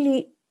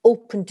really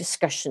open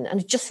discussion.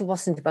 And it just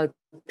wasn't about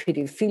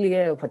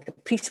pedophilia or what the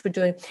priests were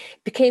doing.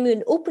 It became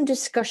an open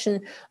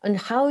discussion on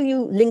how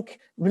you link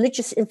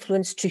religious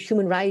influence to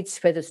human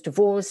rights, whether it's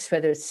divorce,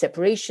 whether it's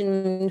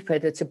separation,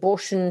 whether it's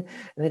abortion,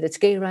 whether it's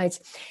gay rights.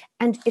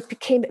 And it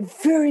became a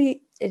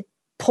very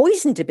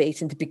poisoned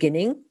debate in the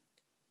beginning.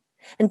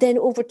 And then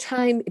over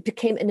time, it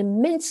became an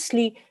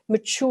immensely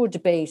mature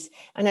debate.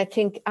 And I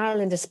think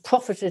Ireland has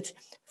profited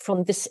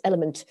from this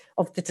element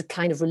of the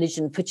decline of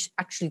religion, which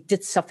actually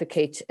did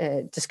suffocate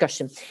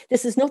discussion.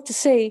 This is not to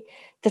say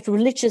that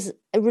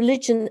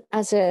religion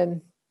as a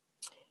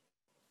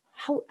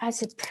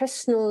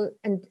personal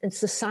and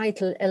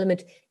societal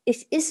element, it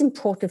is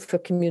important for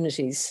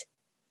communities.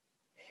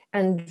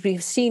 And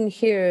we've seen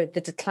here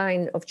the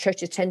decline of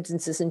church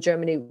attendances in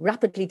Germany,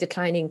 rapidly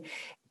declining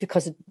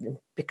because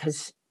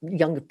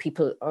younger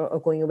people are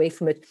going away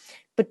from it.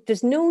 But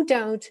there's no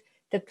doubt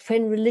that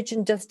when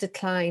religion does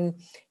decline,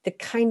 the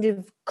kind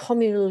of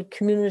communal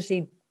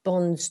community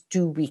bonds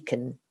do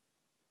weaken.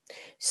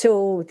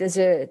 So there's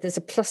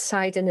a plus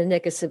side and a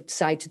negative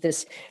side to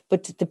this.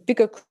 But the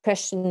bigger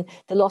question,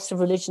 the loss of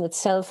religion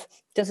itself,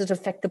 does it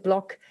affect the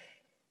bloc?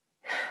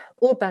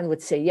 Orban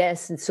would say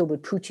yes, and so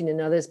would Putin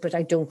and others, but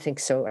I don't think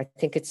so. I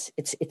think it's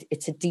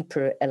a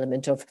deeper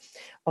element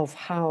of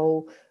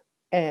how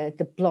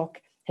the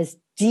bloc has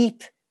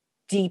deep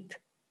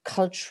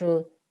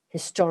cultural,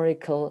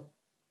 historical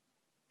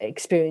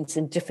experience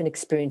and different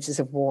experiences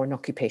of war and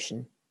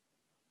occupation.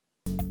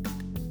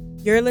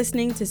 You're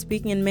listening to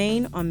Speaking in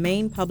Maine on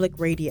Maine Public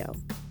Radio.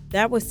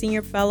 That was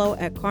Senior Fellow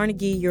at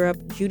Carnegie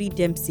Europe, Judy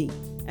Dempsey,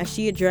 as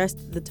she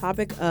addressed the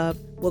topic of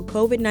will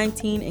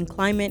COVID-19 and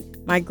climate,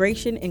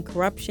 migration, and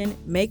corruption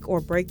make or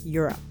break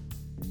Europe?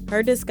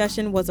 Her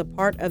discussion was a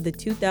part of the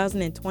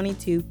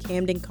 2022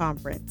 Camden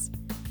Conference,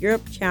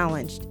 Europe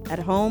Challenged, at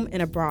home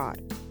and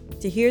abroad.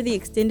 To hear the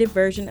extended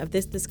version of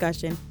this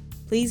discussion,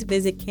 please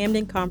visit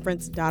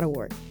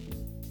camdenconference.org.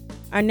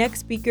 Our next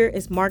speaker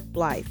is Mark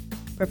Blyth,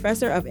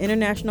 Professor of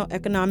International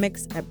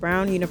Economics at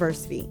Brown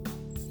University.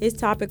 His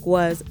topic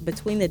was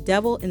Between the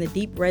Devil and the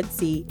Deep Red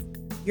Sea,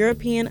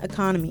 European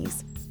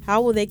Economies.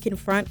 How will they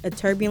confront a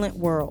turbulent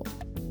world?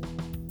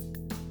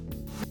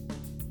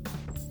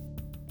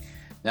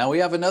 Now we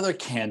have another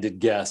candid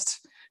guest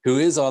who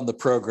is on the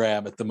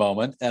program at the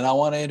moment, and I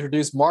want to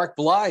introduce Mark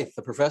Blyth,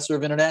 the Professor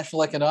of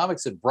International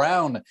Economics at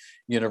Brown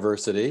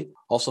University,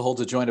 also holds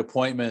a joint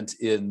appointment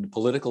in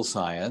political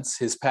science.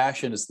 His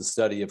passion is the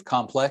study of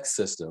complex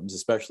systems,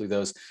 especially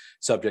those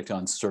subject to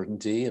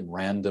uncertainty and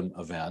random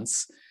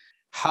events.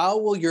 How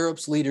will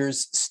Europe's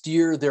leaders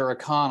steer their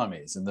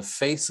economies in the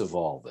face of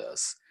all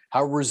this?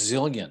 How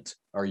resilient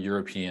are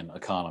European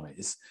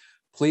economies?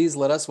 Please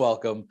let us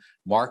welcome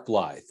Mark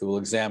Blyth, who will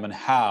examine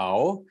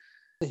how,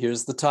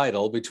 here's the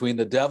title, Between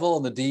the Devil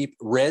and the Deep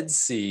Red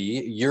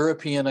Sea,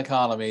 European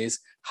Economies,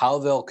 How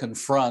They'll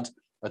Confront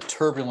a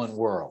Turbulent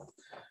World.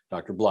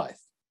 Dr. Blyth.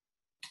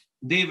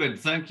 David,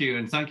 thank you.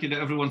 And thank you to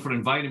everyone for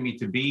inviting me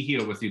to be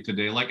here with you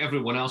today. Like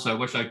everyone else, I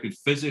wish I could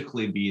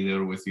physically be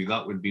there with you.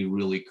 That would be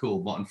really cool.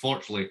 But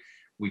unfortunately,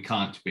 we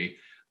can't be.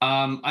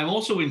 I'm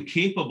also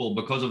incapable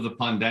because of the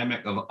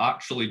pandemic of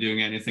actually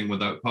doing anything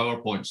without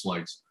PowerPoint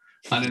slides.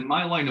 And in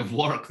my line of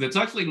work, that's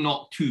actually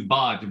not too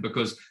bad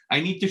because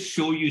I need to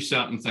show you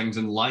certain things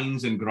in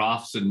lines and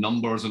graphs and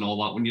numbers and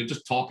all that. When you're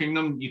just talking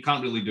them, you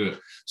can't really do it.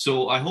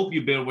 So I hope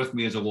you bear with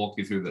me as I walk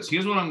you through this.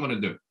 Here's what I'm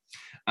going to do.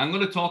 I'm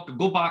going to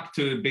go back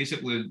to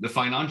basically the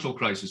financial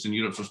crisis and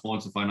Europe's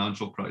response to the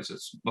financial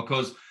crisis,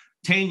 because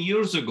 10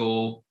 years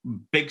ago,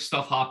 big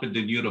stuff happened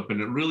in Europe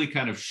and it really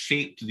kind of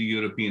shaped the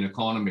European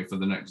economy for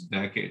the next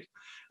decade.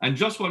 And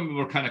just when we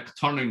were kind of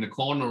turning the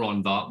corner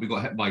on that, we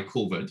got hit by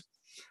COVID.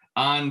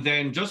 And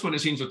then just when it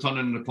seems we're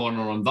turning the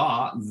corner on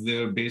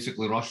that,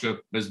 basically Russia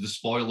is the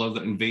spoiler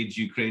that invades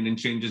Ukraine and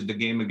changes the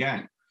game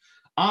again.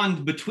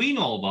 And between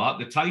all that,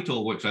 the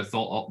title, which I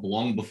thought up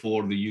long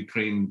before the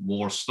Ukraine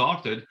war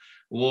started,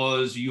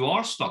 was you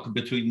are stuck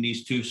between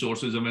these two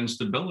sources of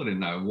instability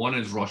now. One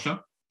is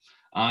Russia,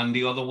 and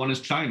the other one is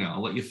China.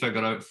 I'll let you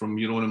figure out from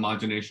your own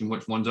imagination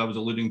which ones I was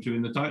alluding to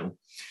in the title.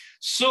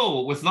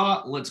 So with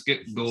that, let's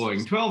get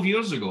going. 12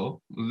 years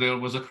ago, there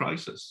was a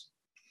crisis.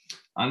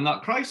 And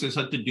that crisis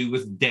had to do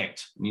with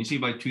debt. And you see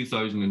by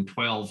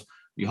 2012,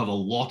 you have a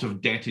lot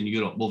of debt in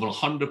Europe, over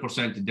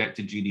 100% of debt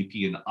to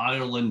GDP in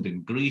Ireland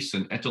and Greece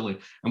and Italy.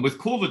 And with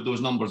COVID,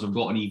 those numbers have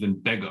gotten even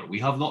bigger. We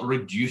have not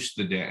reduced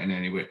the debt in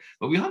any way,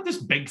 but we had this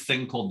big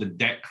thing called the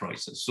debt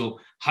crisis. So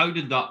how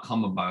did that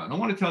come about? And I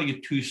want to tell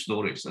you two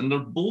stories, and they're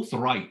both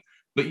right,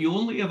 but you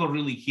only ever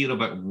really hear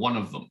about one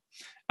of them.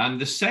 And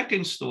the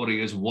second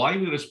story is why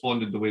we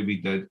responded the way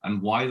we did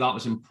and why that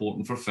was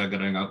important for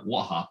figuring out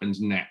what happens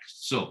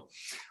next. So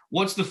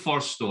what's the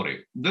first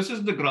story? This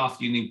is the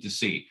graph you need to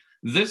see.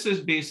 This is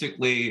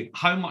basically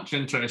how much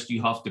interest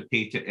you have to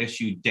pay to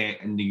issue debt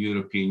in the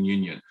European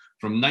Union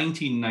from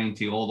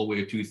 1990 all the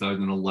way to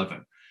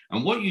 2011.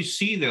 And what you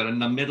see there in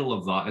the middle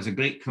of that is a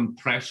great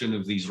compression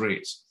of these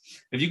rates.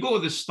 If you go to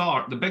the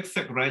start, the big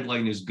thick red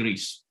line is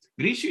Greece.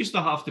 Greece used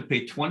to have to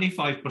pay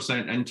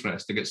 25%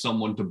 interest to get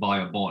someone to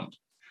buy a bond.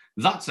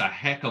 That's a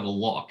heck of a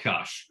lot of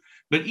cash.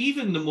 But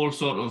even the more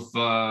sort of,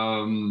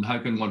 how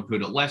can one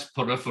put it, less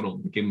peripheral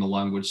became the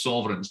language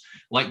sovereigns,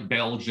 like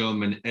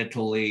Belgium and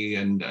Italy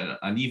and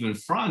even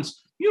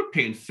France, you're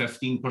paying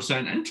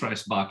 15%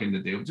 interest back in the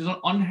day, which is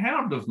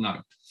unheard of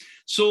now.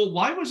 So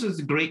why was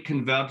this great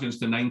convergence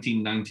to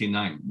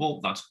 1999? Well,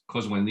 that's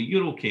because when the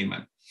euro came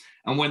in.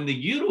 And when the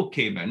euro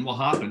came in, what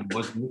happened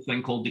was this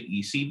thing called the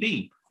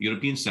ECB,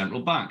 European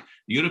Central Bank.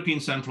 The European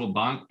Central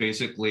Bank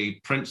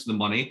basically prints the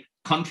money.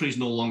 Countries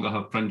no longer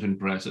have printing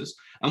presses.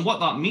 And what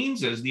that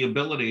means is the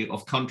ability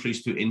of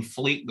countries to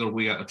inflate their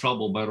way out of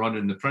trouble by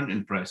running the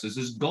printing presses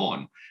is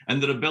gone.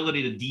 And their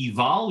ability to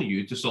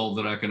devalue to solve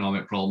their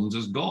economic problems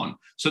is gone.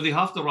 So they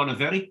have to run a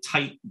very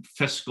tight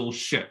fiscal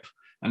ship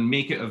and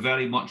make it a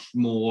very much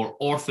more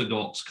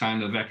orthodox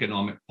kind of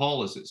economic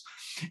policies.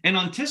 In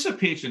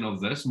anticipation of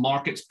this,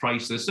 markets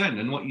price this in.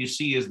 And what you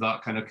see is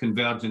that kind of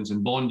convergence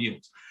in bond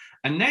yields.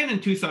 And then in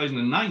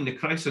 2009, the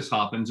crisis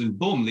happens and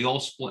boom, they all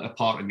split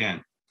apart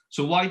again.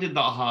 So why did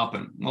that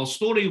happen? Well,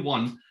 story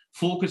one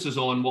focuses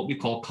on what we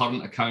call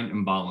current account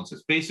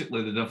imbalances,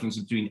 basically the difference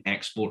between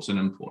exports and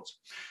imports.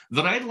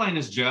 The red line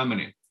is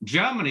Germany.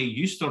 Germany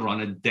used to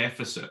run a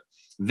deficit.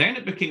 Then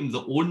it became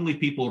the only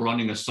people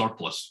running a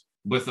surplus,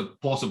 with a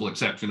possible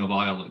exception of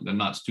Ireland, and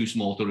that's too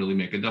small to really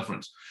make a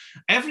difference.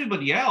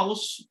 Everybody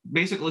else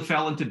basically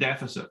fell into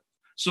deficit.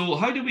 So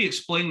how do we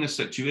explain this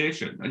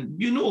situation?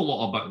 And you know a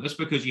lot about this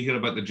because you hear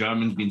about the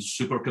Germans being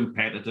super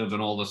competitive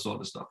and all this sort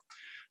of stuff.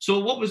 So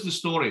what was the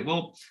story?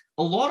 Well,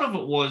 a lot of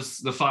it was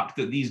the fact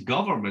that these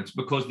governments,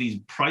 because the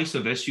price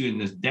of issuing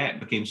this debt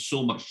became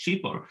so much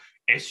cheaper,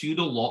 issued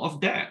a lot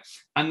of debt.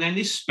 And then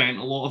they spent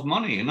a lot of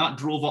money, and that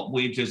drove up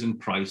wages and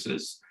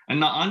prices.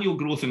 And that annual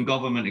growth in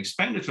government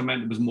expenditure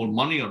meant there was more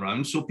money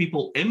around, so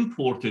people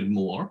imported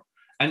more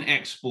and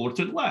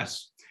exported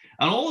less.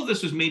 And all of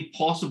this was made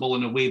possible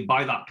in a way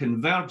by that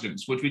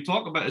convergence, which we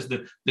talk about as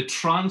the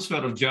transfer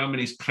of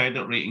Germany's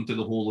credit rating to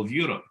the whole of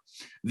Europe.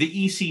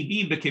 The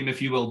ECB became, if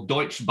you will,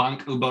 Deutsche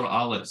Bank über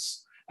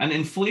alles. And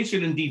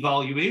inflation and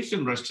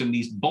devaluation risks in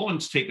these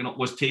bonds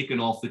was taken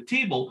off the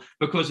table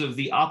because of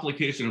the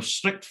application of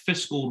strict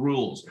fiscal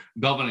rules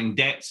governing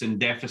debts and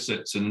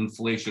deficits and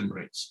inflation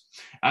rates.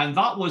 And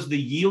that was the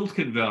yield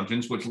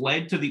convergence, which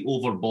led to the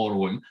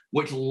overborrowing,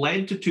 which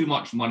led to too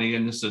much money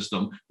in the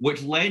system,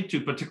 which led to,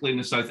 particularly in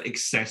the South,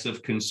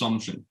 excessive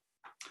consumption.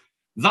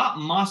 That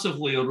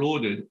massively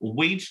eroded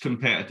wage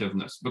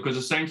competitiveness because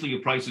essentially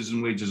your prices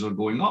and wages are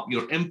going up.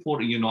 You're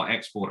importing, you're not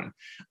exporting.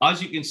 As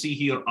you can see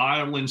here,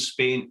 Ireland,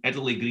 Spain,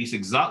 Italy, Greece,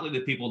 exactly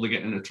the people that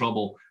get into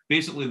trouble.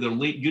 Basically, their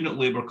unit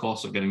labor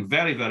costs are getting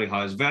very, very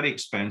high. It's very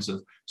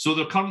expensive. So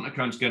their current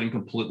account's getting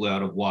completely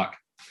out of whack.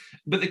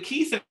 But the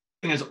key thing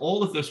is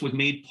all of this was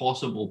made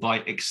possible by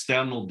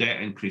external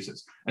debt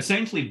increases,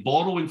 essentially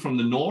borrowing from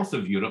the north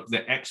of Europe,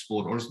 the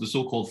exporters, the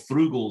so-called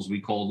frugals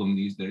we call them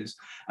these days,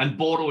 and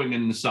borrowing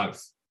in the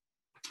south.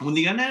 When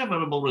the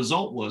inevitable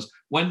result was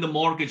when the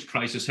mortgage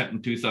crisis hit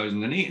in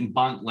 2008 and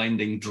bank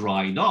lending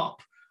dried up,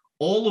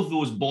 all of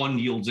those bond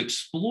yields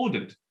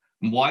exploded.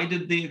 And why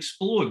did they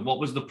explode? What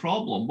was the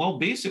problem? Well,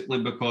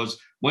 basically because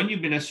when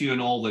you've been issuing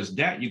all this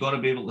debt, you've got to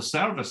be able to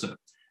service it.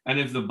 And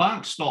if the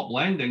banks stop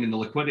lending and the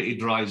liquidity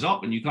dries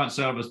up and you can't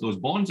service those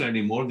bonds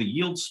anymore, the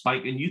yields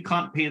spike and you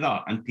can't pay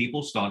that and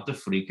people start to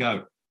freak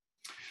out.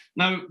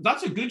 Now,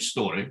 that's a good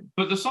story,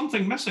 but there's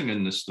something missing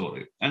in this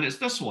story, and it's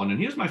this one. And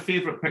here's my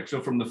favorite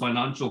picture from the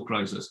financial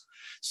crisis.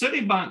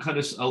 Citibank had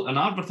an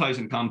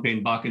advertising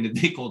campaign back in the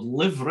day called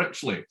Live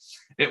Richly.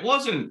 It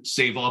wasn't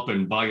save up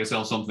and buy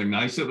yourself something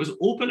nice. It was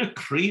open a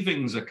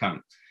cravings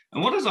account.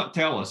 And what does that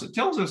tell us? It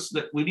tells us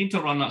that we need to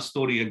run that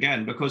story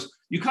again because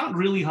you can't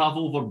really have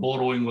over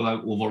borrowing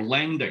without over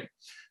lending.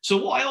 So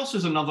what else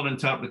is another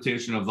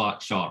interpretation of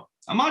that chart?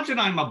 Imagine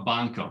I'm a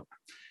banker.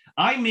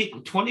 I make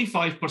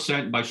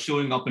 25% by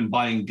showing up and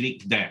buying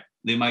Greek debt.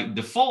 They might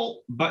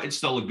default, but it's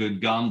still a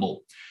good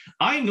gamble.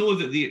 I know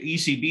that the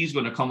ECB is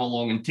going to come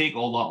along and take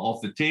all that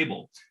off the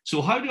table.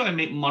 So how do I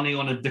make money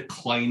on a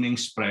declining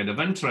spread of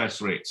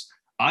interest rates?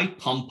 I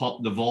pump up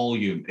the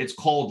volume. It's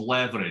called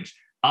leverage.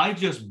 I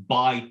just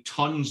buy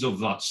tons of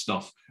that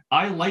stuff.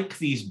 I like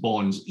these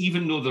bonds,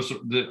 even though there's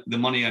the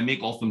money I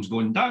make off them is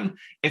going down.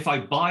 If I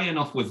buy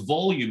enough with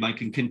volume, I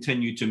can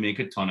continue to make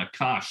a ton of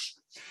cash.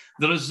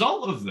 The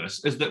result of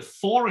this is that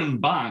foreign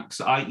banks,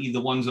 i.e.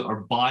 the ones that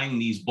are buying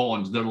these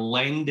bonds, they're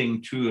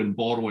lending to and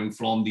borrowing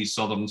from these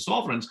sovereign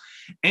sovereigns,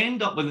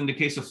 end up with, in the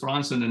case of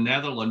France and the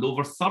Netherlands,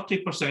 over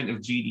 30%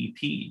 of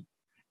GDP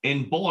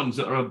in bonds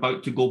that are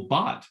about to go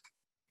bad.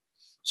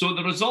 So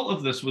the result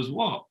of this was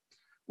what?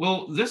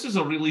 Well, this is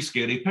a really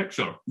scary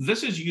picture.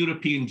 This is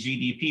European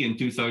GDP in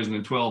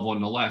 2012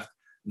 on the left.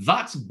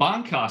 That's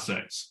bank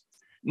assets.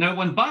 Now,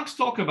 when banks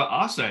talk about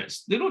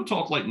assets, they don't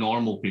talk like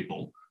normal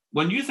people.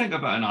 When you think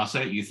about an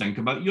asset, you think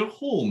about your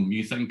home.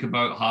 You think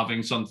about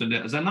having something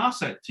that is an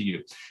asset to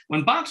you.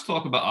 When banks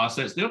talk about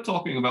assets, they're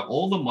talking about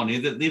all the money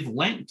that they've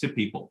lent to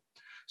people.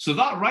 So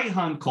that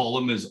right-hand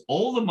column is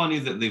all the money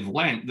that they've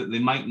lent that they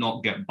might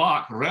not get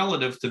back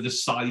relative to the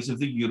size of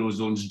the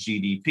Eurozone's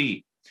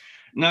GDP.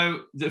 Now,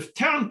 the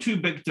term too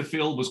big to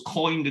fail was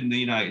coined in the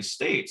United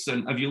States.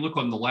 And if you look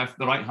on the left,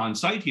 the right-hand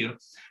side here,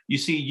 you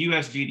see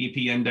US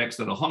GDP indexed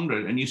at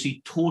 100, and you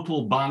see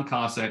total bank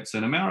assets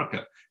in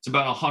America. It's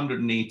about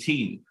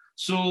 118.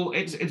 So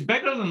it's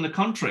bigger than the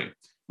country.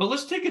 But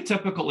let's take a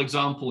typical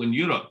example in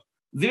Europe.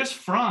 There's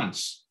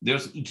France.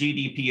 There's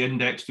GDP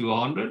indexed to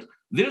 100.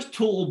 There's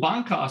total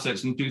bank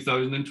assets in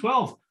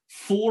 2012,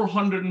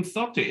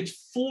 430.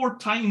 It's 4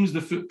 times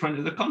the footprint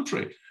of the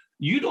country.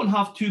 You don't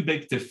have too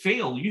big to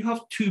fail. You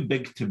have too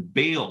big to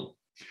bail.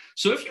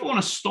 So if you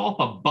want to stop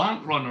a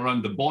bank run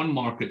around the bond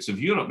markets of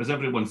Europe as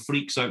everyone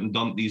freaks out and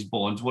dump these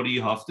bonds, what do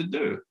you have to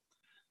do?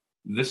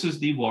 This is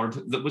the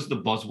word that was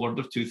the buzzword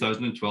of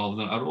 2012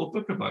 that I wrote a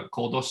book about,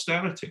 called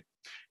austerity.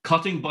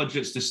 Cutting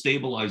budgets to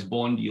stabilize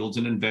bond yields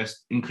and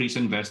increase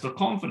investor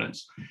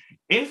confidence.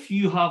 If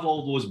you have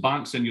all those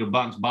banks in your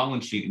bank's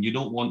balance sheet and you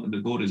don't want them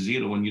to go to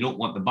zero and you don't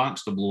want the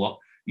banks to blow up,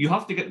 you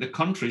have to get the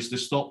countries to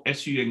stop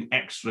issuing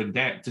extra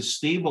debt to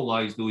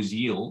stabilize those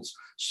yields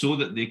so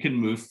that they can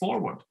move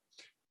forward.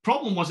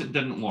 Problem was it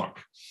didn't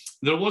work.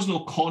 There was no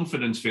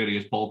confidence fairy,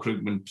 as Paul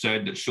Krugman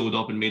said, that showed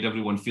up and made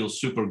everyone feel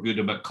super good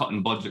about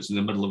cutting budgets in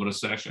the middle of a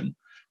recession.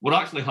 What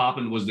actually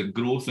happened was that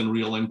growth and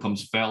real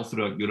incomes fell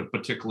throughout Europe,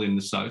 particularly in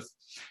the south.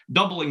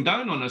 Doubling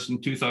down on this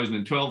in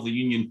 2012, the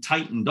union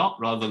tightened up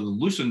rather than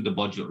loosened the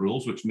budget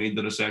rules, which made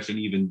the recession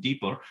even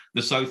deeper.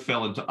 The south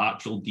fell into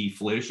actual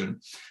deflation.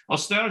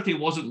 Austerity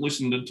wasn't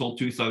loosened until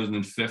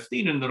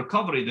 2015, and the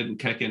recovery didn't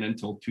kick in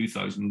until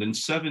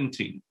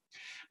 2017.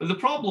 But the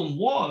problem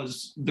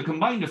was the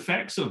combined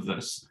effects of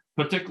this,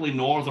 particularly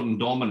northern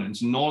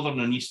dominance, northern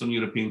and eastern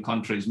European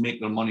countries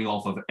make their money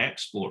off of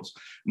exports,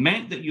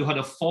 meant that you had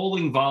a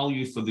falling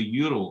value for the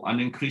euro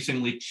and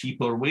increasingly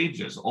cheaper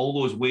wages. All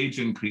those wage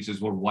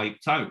increases were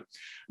wiped out.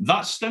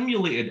 That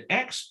stimulated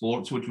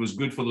exports, which was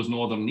good for those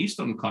northern and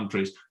eastern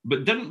countries,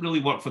 but didn't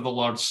really work for the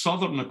large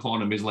southern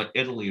economies like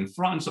Italy and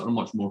France that are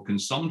much more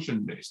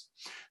consumption-based.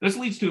 This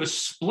leads to a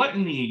split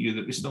in the EU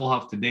that we still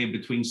have today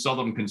between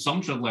southern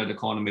consumption-led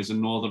economies and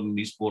northern and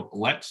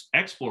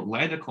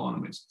export-led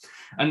economies.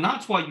 And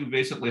that's why you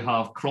basically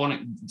have chronic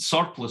an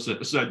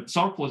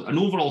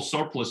overall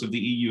surplus of the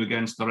EU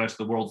against the rest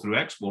of the world through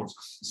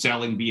exports,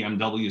 selling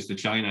BMWs to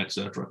China,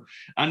 etc.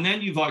 And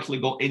then you've actually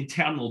got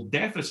internal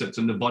deficits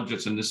in the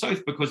budgets in the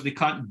south because they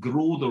can't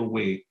grow their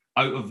way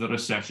out of the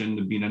recession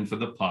they've been in for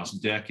the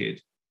past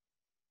decade.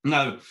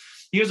 Now,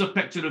 here's a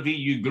picture of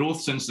EU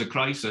growth since the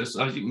crisis.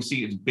 As you can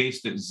see, it's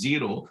based at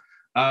zero.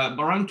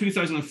 Around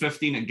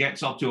 2015, it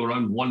gets up to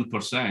around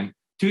 1%.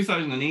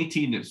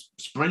 2018, it's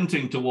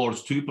sprinting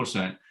towards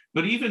 2%.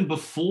 But even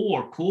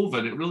before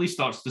COVID, it really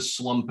starts to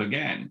slump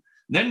again.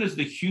 Then there's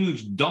the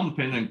huge dump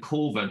in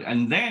COVID,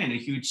 and then a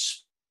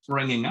huge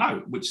springing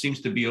out, which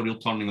seems to be a real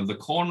turning of the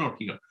corner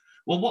here.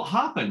 Well, what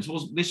happens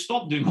was they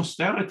stop doing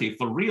austerity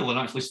for real and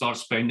actually start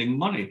spending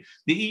money.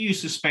 The EU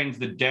suspends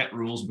the debt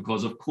rules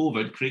because of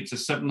COVID, creates a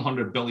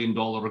 $700 billion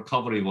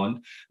recovery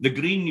fund. The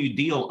Green New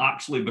Deal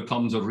actually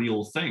becomes a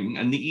real thing,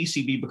 and the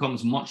ECB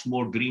becomes much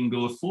more green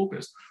growth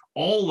focused,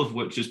 all of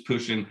which is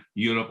pushing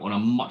Europe on a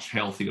much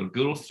healthier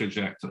growth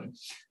trajectory.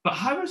 But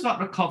how is that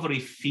recovery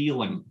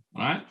feeling,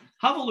 right?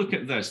 Have a look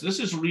at this. This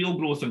is real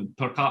growth in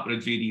per capita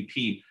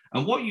GDP.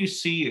 And what you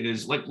see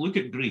is, like, look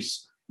at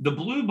Greece. The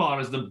blue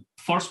bar is the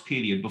first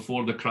period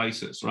before the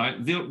crisis, right?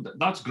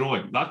 That's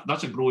growing.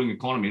 That's a growing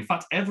economy. In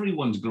fact,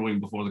 everyone's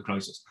growing before the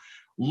crisis.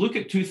 Look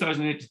at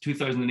 2008 to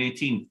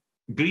 2018.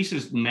 Greece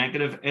is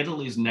negative.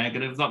 Italy is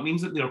negative. That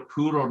means that they're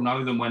poorer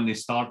now than when they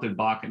started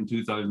back in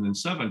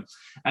 2007.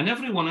 And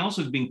everyone else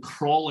has been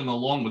crawling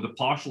along with the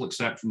partial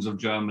exceptions of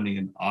Germany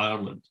and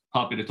Ireland.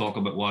 Happy to talk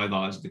about why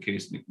that is the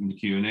case in the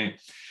Q&A.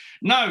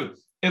 Now,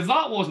 If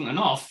that wasn't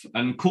enough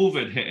and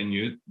COVID hitting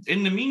you,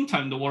 in the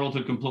meantime, the world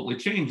had completely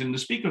changed. And the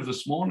speaker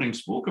this morning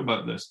spoke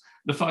about this,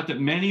 the fact that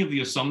many of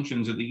the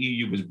assumptions that the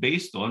EU was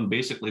based on,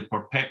 basically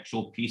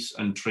perpetual peace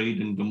and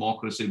trade and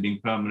democracy being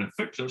permanent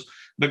fixtures,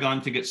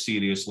 began to get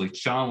seriously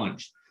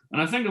challenged.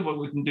 And I think that what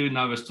we can do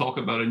now is talk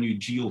about a new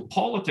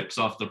geopolitics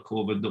after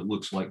COVID that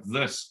looks like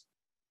this.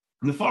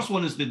 And the first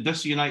one is the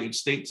disunited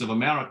states of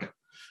America.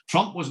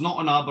 Trump was not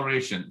an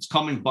aberration. It's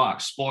coming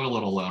back,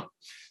 spoiler alert.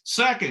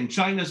 Second,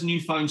 China's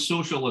newfound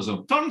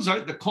socialism. Turns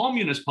out the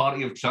Communist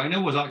Party of China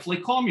was actually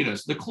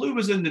communist. The clue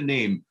was in the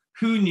name.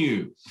 Who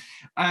knew?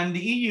 And the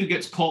EU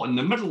gets caught in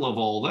the middle of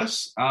all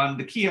this. And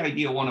the key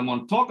idea I want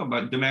to talk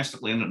about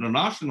domestically and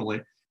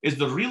internationally is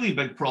the really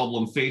big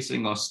problem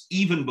facing us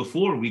even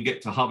before we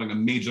get to having a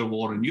major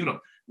war in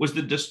Europe was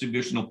the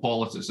distributional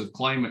politics of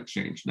climate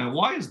change. Now,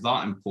 why is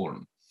that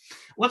important?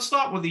 Let's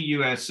start with the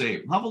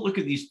USA. Have a look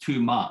at these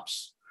two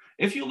maps.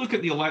 If you look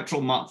at the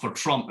electoral map for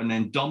Trump and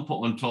then dump it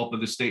on top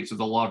of the states with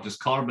the largest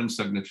carbon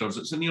signatures,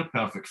 it's a near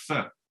perfect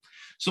fit.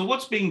 So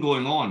what's been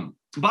going on?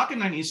 Back in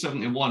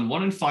 1971,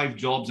 1 in 5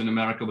 jobs in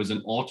America was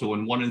in auto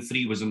and 1 in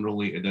 3 was in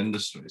related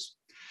industries.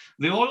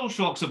 The oil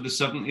shocks of the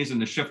 70s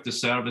and the shift to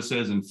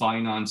services and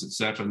finance, et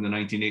cetera, in the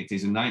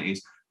 1980s and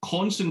 90s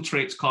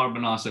concentrates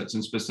carbon assets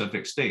in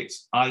specific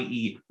states,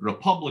 i.e.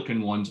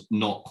 Republican ones,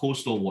 not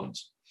coastal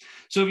ones.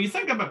 So if you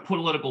think about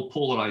political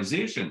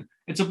polarization,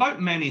 it's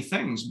about many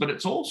things, but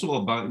it's also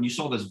about, and you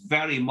saw this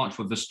very much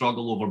with the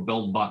struggle over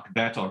Build Back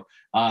Better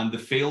and the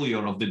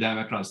failure of the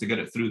Democrats to get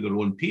it through their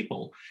own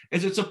people,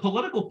 is it's a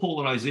political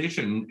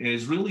polarization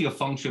is really a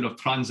function of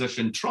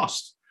transition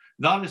trust.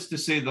 That is to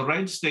say, the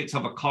red states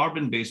have a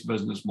carbon-based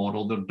business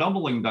model, they're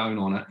doubling down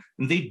on it,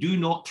 and they do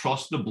not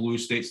trust the blue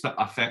states to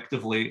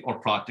effectively or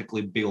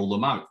practically bail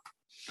them out.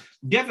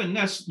 Given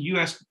this,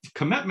 US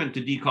commitment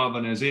to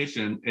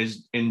decarbonization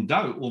is in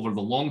doubt over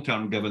the long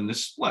term, given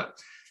this split.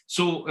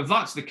 So if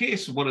that's the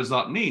case, what does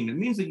that mean? It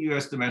means that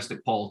US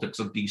domestic politics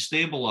are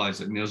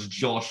destabilizing. There's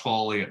Josh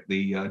Hawley at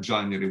the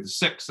January the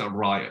 6th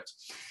riot.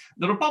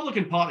 The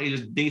Republican Party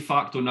is de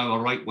facto now a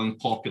right-wing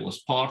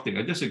populist party.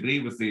 I disagree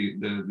with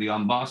the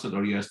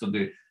ambassador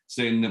yesterday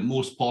saying that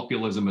most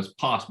populism has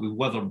passed. We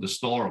weathered the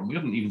storm. We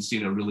haven't even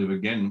seen it really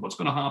begin. What's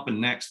going to happen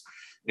next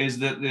is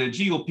that the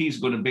GOP is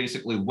going to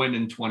basically win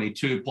in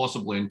 22,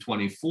 possibly in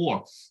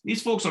 24.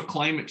 These folks are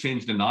climate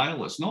change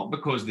denialists, not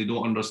because they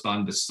don't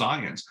understand the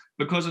science,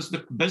 because it's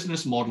the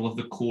business model of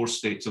the core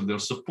states of their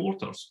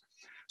supporters.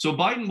 So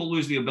Biden will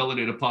lose the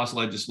ability to pass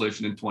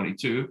legislation in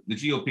 22. The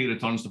GOP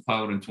returns to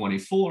power in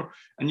 24.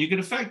 And you can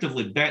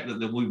effectively bet that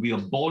there will be a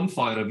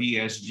bonfire of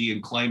ESG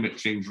and climate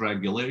change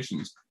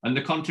regulations, and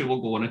the country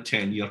will go on a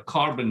 10-year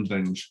carbon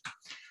binge.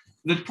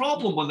 The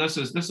problem with this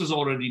is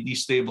already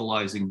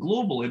destabilizing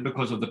globally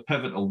because of the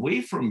pivot away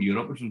from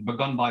Europe, which was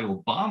begun by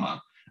Obama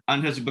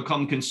and has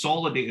become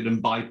consolidated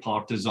and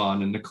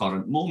bipartisan in the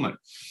current moment.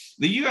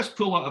 The US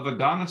pull out of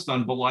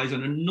Afghanistan belies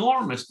an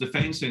enormous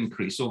defense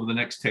increase over the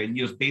next 10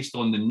 years based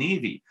on the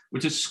Navy,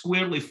 which is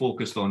squarely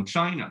focused on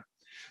China.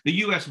 The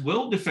US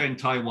will defend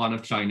Taiwan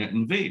if China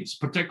invades,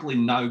 particularly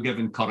now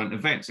given current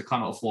events. It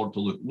cannot afford to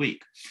look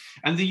weak.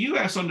 And the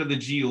US under the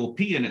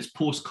GOP in its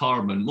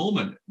post-carbon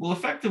moment will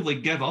effectively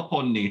give up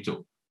on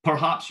NATO.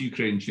 Perhaps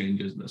Ukraine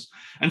changes this,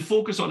 and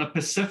focus on a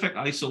Pacific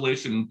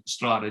isolation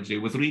strategy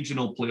with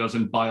regional players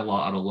and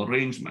bilateral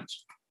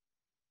arrangements.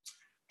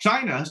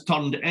 China has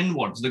turned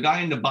inwards. The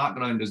guy in the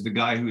background is the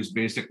guy who is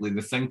basically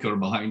the thinker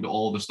behind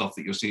all the stuff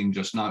that you're seeing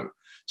just now,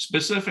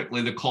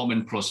 specifically the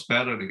Common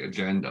Prosperity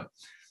Agenda.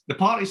 The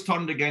party's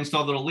turned against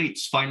other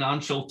elites,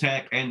 financial,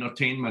 tech,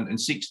 entertainment, and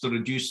seeks to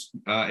reduce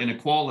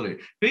inequality.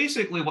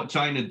 Basically, what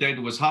China did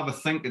was have a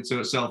think to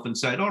itself and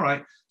said, all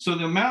right, so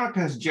the America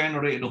has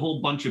generated a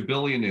whole bunch of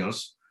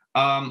billionaires.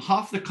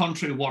 Half the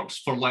country works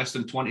for less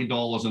than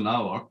 $20 an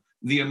hour.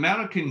 The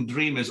American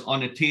dream is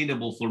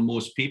unattainable for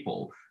most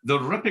people. They're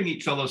ripping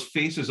each other's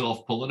faces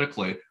off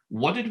politically.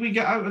 What did we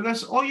get out of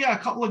this? Oh yeah, a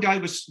couple of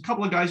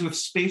guys with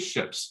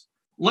spaceships.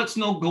 Let's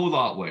not go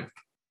that way.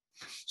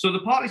 So the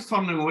party's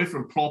turning away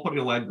from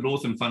property-led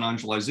growth and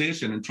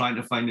financialization and trying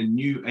to find a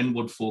new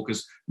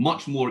inward-focused,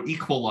 much more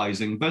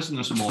equalizing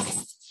business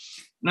model.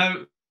 Now,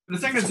 the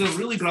thing is, they're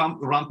really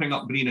ramping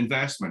up green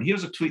investment.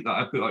 Here's a tweet that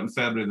I put out on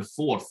February the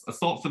 4th, a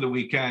thought for the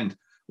weekend.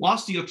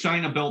 Last year,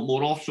 China built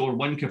more offshore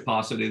wind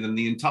capacity than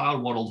the entire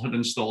world had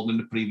installed in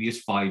the previous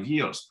 5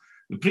 years.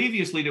 The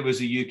previous leader was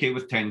the UK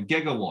with 10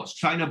 gigawatts.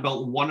 China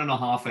built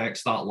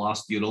 1.5x that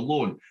last year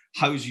alone.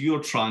 How's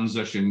your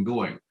transition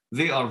going?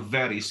 They are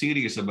very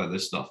serious about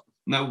this stuff.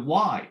 Now,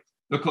 why?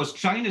 Because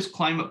China's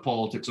climate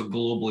politics are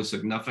globally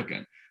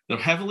significant. They're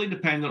heavily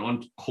dependent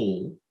on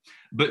coal,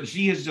 but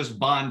Xi has just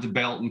banned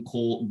Belt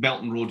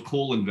and Road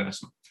coal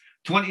investment.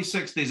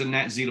 2060 is a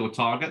net zero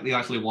target. They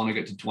actually want to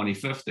get to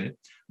 2050.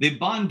 They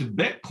banned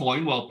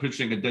Bitcoin while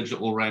pushing a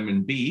digital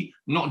renminbi,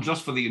 not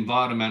just for the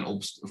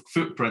environmental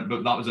footprint,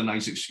 but that was a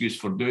nice excuse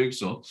for doing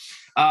so.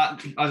 As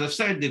I've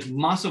said, they've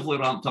massively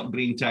ramped up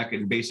green tech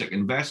and basic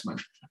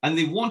investment, and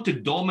they want to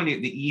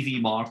dominate the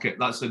EV market.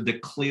 That's a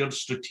declared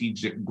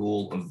strategic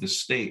goal of the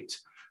state.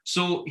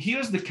 So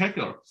here's the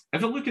kicker.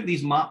 If you look at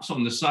these maps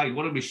on the side,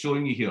 what are we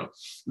showing you here?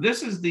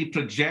 This is the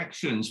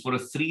projections for a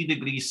 3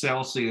 degrees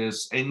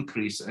Celsius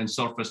increase in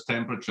surface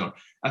temperature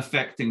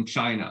affecting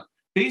China.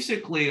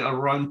 Basically,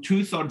 around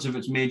 2/3 of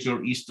its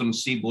major eastern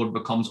seaboard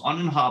becomes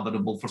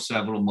uninhabitable for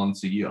several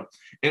months a year.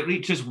 It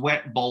reaches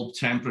wet bulb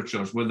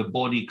temperatures where the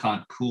body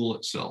can't cool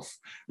itself.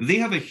 They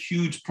have a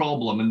huge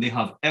problem and they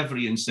have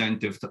every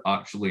incentive to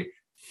actually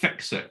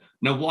fix it.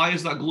 Now, why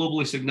is that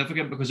globally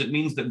significant? Because it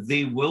means that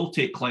they will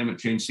take climate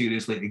change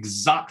seriously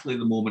exactly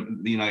the moment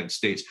that the United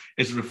States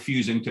is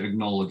refusing to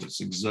acknowledge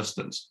its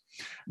existence.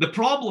 The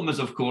problem is,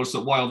 of course,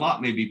 that while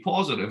that may be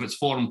positive, its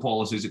foreign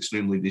policy is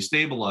extremely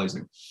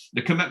destabilizing.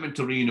 The commitment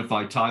to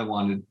reunify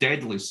Taiwan is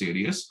deadly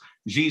serious.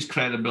 Xi's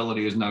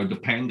credibility is now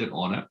dependent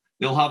on it.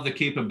 They'll have the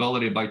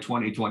capability by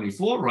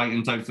 2024, right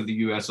in time for the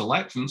US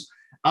elections.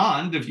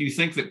 And if you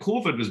think that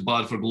COVID is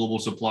bad for global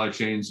supply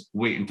chains,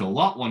 wait until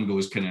that one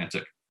goes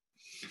kinetic.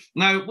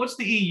 Now, what's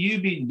the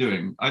EU been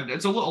doing?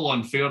 It's a little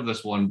unfair,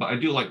 this one, but I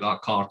do like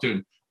that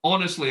cartoon.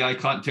 Honestly, I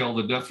can't tell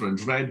the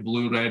difference. Red,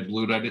 blue,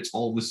 red, it's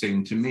all the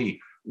same to me.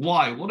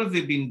 Why? What have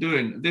they been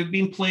doing? They've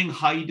been playing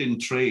hide and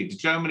trade.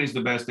 Germany's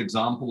the best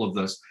example of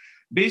this.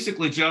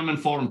 Basically, German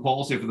foreign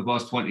policy for the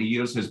past 20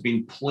 years has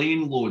been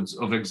plane loads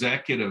of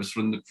executives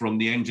from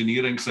the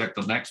engineering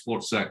sector and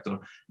export sector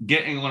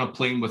getting on a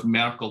plane with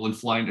Merkel and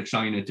flying to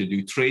China to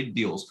do trade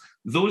deals.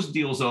 Those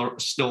deals are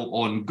still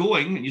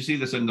ongoing. And you see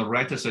this in the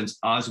reticence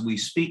as we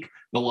speak.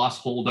 The last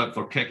holdout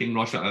for kicking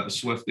Russia out of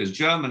SWIFT is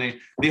Germany.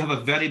 They have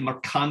a very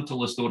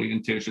mercantilist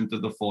orientation to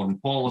the foreign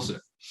policy.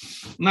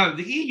 Now,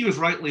 the EU is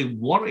rightly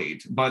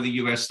worried by the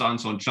US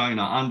stance on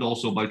China and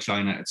also by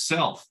China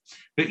itself.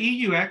 But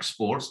EU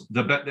exports,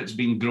 the bit that's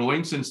been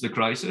growing since the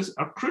crisis,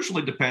 are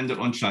crucially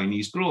dependent on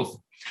Chinese growth.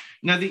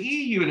 Now, the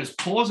EU, in its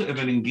positive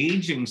and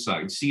engaging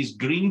side, sees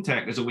green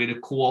tech as a way to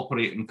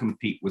cooperate and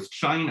compete with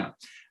China.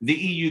 The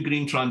EU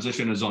green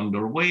transition is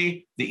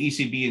underway. The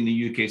ECB and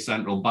the UK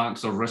central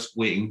banks are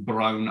risk-weighting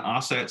brown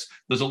assets.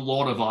 There's a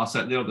lot of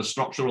asset there. The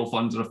structural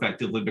funds are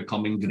effectively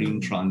becoming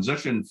green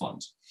transition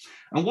funds.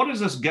 And what does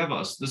this give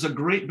us? There's a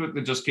great book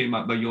that just came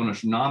out by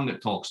Jonas Nam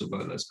that talks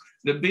about this,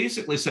 that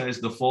basically says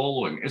the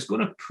following. It's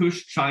going to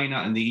push China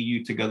and the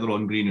EU together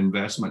on green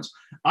investments.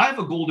 I have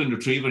a golden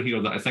retriever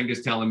here that I think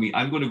is telling me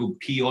I'm going to go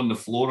pee on the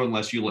floor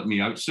unless you let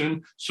me out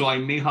soon. So I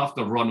may have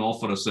to run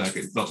off for a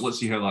second, but let's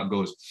see how that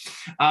goes.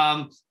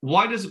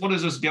 What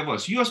does this give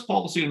us? US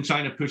policy in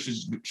China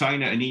pushes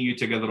China and EU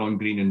together on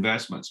green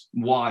investments.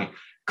 Why?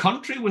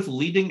 Country with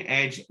leading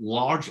edge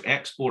large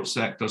export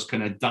sectors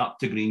can adapt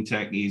to green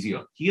tech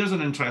easier. Here's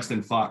an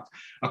interesting fact.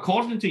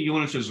 According to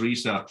Jonas's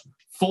research,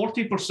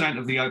 40%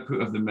 of the output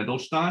of the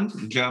Mittelstand,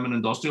 the German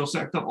industrial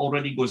sector,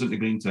 already goes into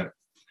green tech.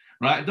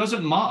 Right? It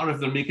doesn't matter if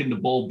they're making the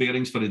ball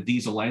bearings for a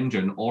diesel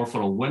engine or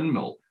for a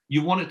windmill.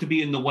 You want it to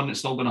be in the one that's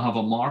still going to have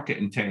a market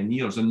in 10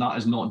 years, and that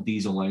is not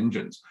diesel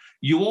engines.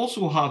 You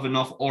also have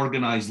enough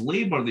organized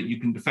labor that you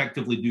can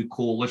effectively do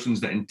coalitions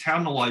that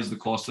internalize the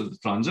cost of the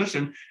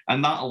transition,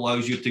 and that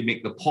allows you to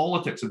make the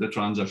politics of the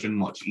transition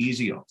much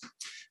easier.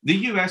 The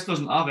US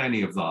doesn't have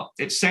any of that.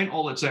 It sent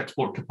all its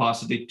export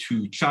capacity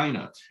to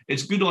China.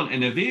 It's good on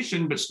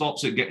innovation, but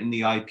stops it getting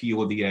the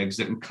IPO, the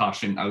exit, and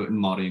cashing out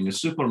and marrying a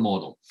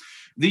supermodel.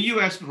 The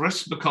US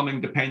risks becoming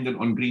dependent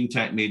on green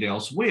tech made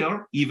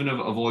elsewhere, even if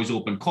it avoids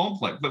open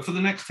conflict. But for the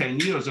next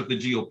 10 years, if the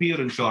GOP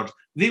are in charge,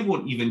 they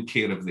won't even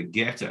care if they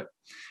get it.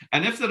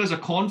 And if there is a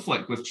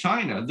conflict with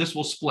China, this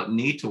will split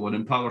NATO and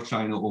empower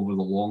China over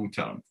the long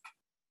term.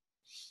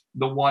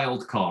 The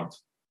wild card.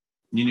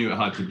 You knew it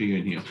had to be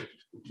in here.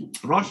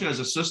 Russia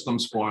is a system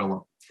spoiler.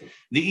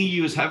 The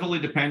EU is heavily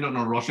dependent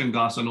on Russian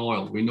gas and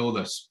oil. We know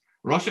this.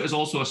 Russia is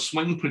also a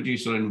swing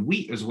producer in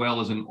wheat as well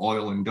as in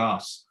oil and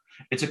gas.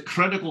 It's a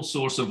critical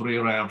source of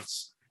rare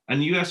earths,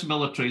 and US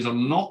militaries are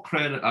not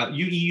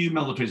EU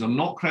militaries are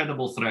not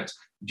credible threats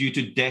due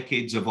to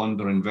decades of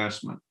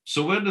underinvestment.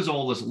 So where does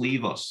all this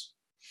leave us?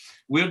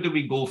 Where do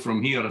we go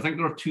from here? I think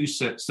there are two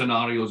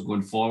scenarios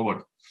going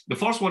forward. The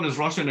first one is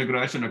Russian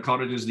aggression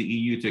encourages the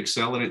EU to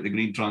accelerate the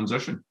green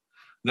transition.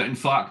 That in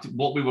fact,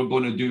 what we were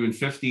going to do in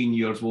 15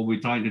 years, we'll be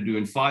trying to do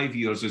in 5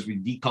 years as we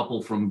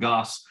decouple from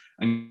gas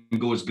and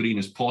go as green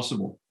as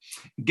possible.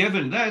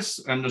 Given this,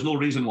 and there's no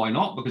reason why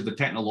not, because the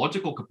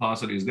technological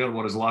capacity is there,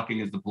 what is lacking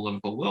is the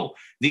political will,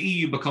 the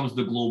EU becomes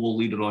the global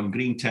leader on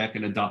green tech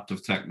and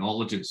adaptive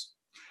technologies.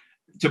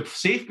 To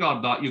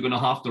safeguard that, you're going to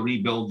have to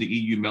rebuild the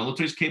EU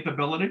military's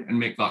capability and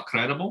make that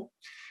credible.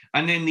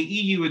 And then the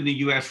EU and the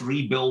US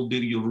rebuild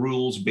the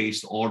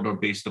rules-based order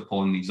based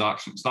upon these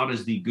actions. That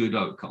is the good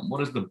outcome.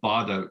 What is the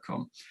bad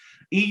outcome?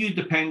 EU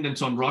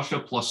dependence on Russia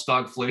plus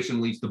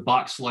stagflation leads to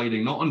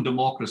backsliding, not on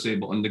democracy,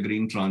 but on the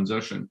green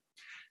transition.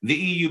 The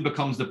EU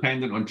becomes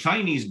dependent on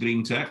Chinese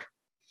green tech.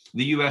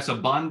 The US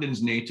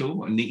abandons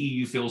NATO and the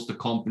EU fails to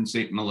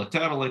compensate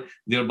militarily,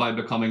 thereby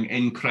becoming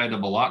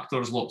incredible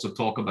actors. Lots of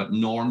talk about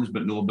norms,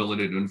 but no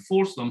ability to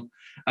enforce them.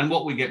 And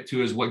what we get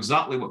to is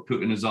exactly what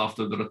Putin is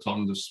after, the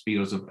return of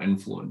spheres of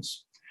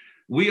influence.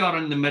 We are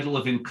in the middle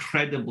of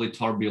incredibly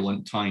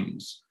turbulent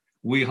times.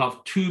 we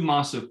have two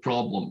massive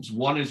problems.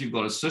 One is you've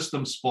got a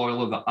system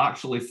spoiler that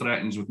actually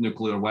threatens with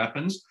nuclear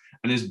weapons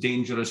and is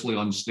dangerously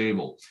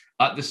unstable.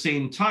 At the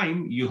same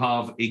time, you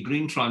have a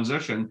green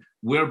transition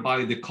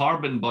whereby the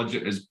carbon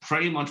budget is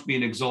pretty much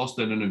being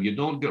exhausted. And if you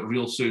don't get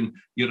real soon,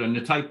 you're in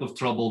the type of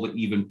trouble that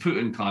even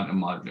Putin can't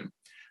imagine.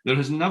 There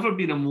has never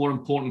been a more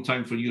important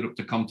time for Europe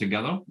to come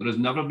together. There has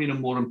never been a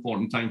more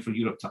important time for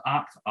Europe to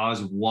act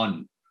as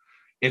one.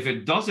 If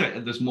it does it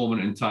at this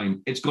moment in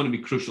time, it's going to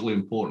be crucially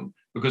important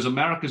because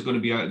America is going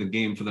to be out of the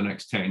game for the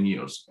next 10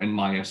 years, in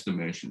my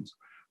estimations.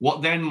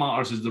 What then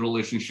matters is the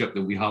relationship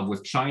that we have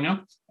with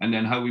China, and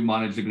then how we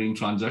manage the green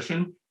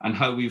transition and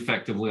how we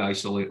effectively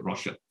isolate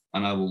Russia.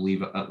 And I will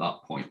leave it at that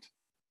point.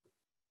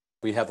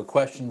 We have a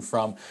question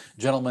from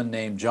a gentleman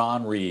named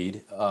John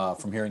Reed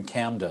from here in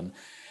Camden.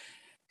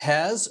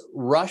 Has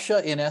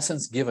Russia, in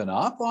essence, given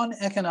up on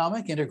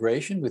economic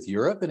integration with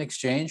Europe in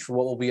exchange for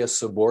what will be a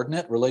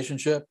subordinate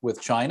relationship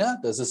with China?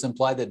 Does this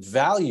imply that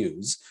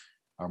values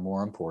are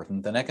more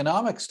important than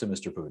economics to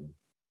Mr. Putin?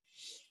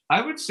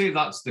 I would say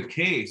that's the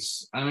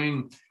case. I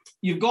mean,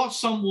 you've got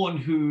someone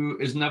who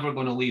is never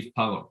going to leave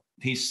power.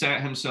 He's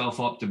set himself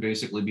up to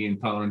basically be in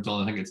power until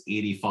I think it's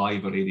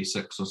 85 or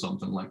 86 or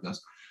something like this.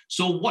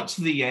 So what's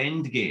the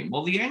end game?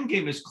 Well, the end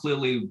game is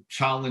clearly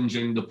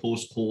challenging the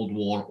post-Cold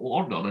War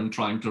order and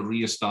trying to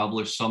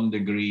reestablish some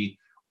degree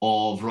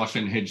of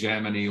Russian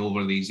hegemony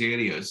over these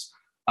areas.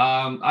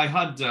 I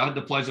had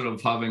the pleasure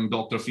of having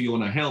Dr.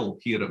 Fiona Hill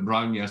here at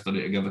Brown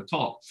yesterday to give a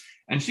talk.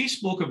 And she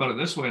spoke about it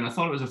this way, and I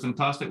thought it was a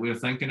fantastic way of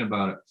thinking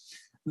about it.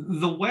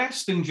 The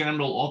West in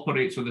general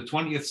operates with a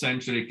 20th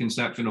century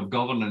conception of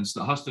governance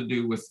that has to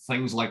do with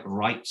things like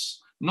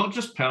rights, not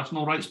just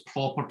personal rights,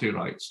 property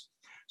rights.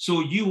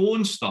 So you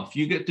own stuff,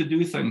 you get to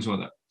do things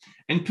with it.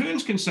 In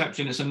Putin's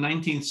conception, it's a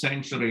 19th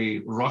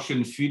century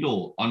Russian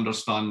feudal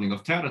understanding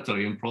of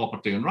territory and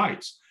property and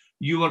rights.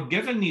 You are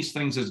given these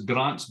things as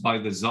grants by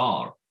the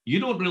Tsar. You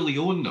don't really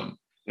own them.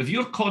 If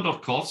you're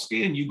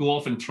Khodorkovsky and you go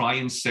off and try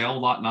and sell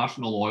that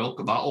national oil,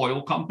 that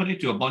oil company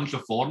to a bunch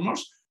of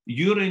foreigners,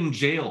 you're in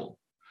jail.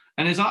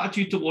 And his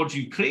attitude towards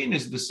Ukraine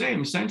is the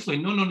same. Essentially,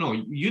 no,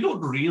 you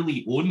don't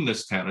really own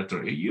this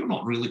territory.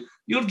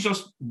 You're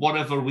just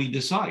whatever we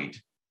decide.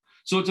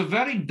 So it's a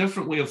very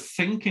different way of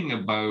thinking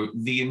about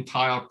the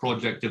entire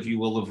project, if you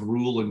will, of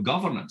rule and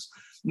governance.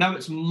 Now,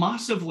 it's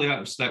massively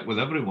out of step with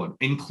everyone,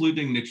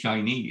 including the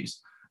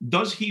Chinese.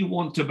 Does he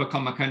want to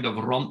become a kind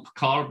of rump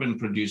carbon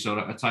producer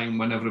at a time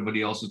when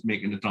everybody else is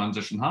making the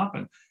transition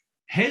happen?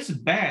 His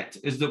bet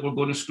is that we're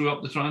going to screw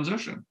up the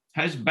transition.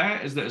 His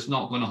bet is that it's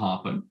not going to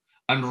happen.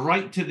 And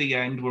right to the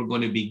end, we're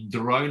going to be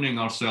drowning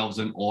ourselves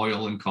in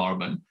oil and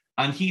carbon.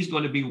 And he's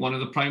going to be one of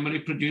the primary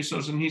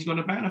producers and he's going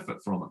to benefit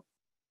from it.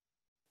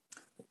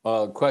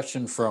 A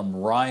question from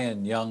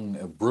Ryan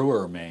Young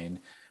Brewer, Maine,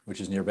 which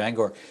is near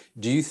Bangor.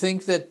 Do you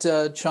think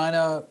that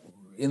China,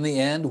 in the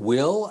end,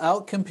 will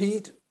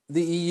outcompete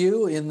the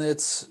EU in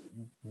its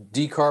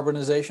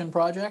decarbonization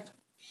project?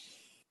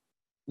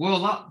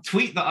 Well, that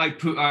tweet that I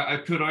put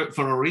out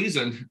for a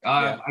reason.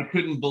 I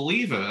couldn't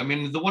believe it. I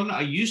mean, the one that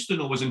I used to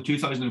know was in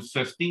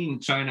 2015,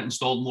 China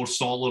installed more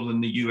solar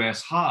than the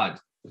US had.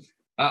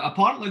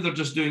 Apparently, they're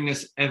just doing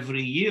this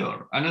every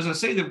year. And as I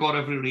say, they've got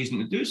every reason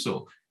to do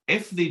so.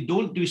 If they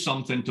don't do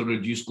something to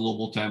reduce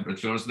global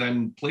temperatures,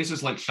 then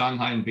places like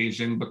Shanghai and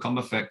Beijing become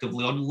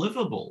effectively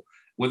unlivable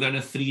within a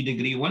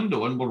 3-degree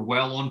window, and we're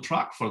well on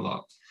track for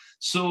that.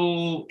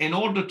 So in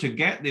order to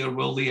get there,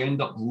 will they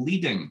end up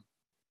leading?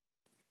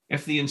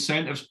 If the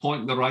incentives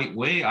point the right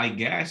way, I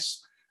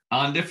guess.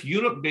 And if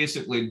Europe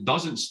basically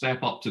doesn't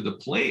step up to the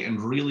plate and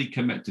really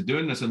commit to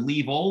doing this and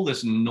leave all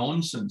this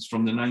nonsense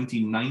from the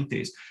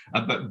 1990s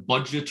about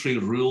budgetary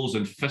rules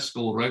and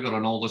fiscal rigor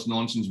and all this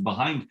nonsense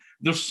behind,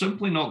 they're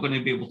simply not going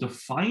to be able to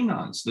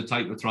finance the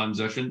type of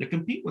transition to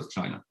compete with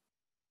China.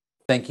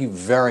 Thank you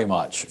very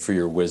much for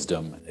your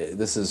wisdom.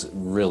 This has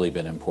really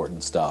been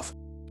important stuff.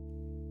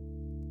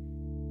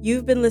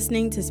 You've been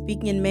listening to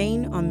Speaking in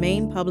Maine on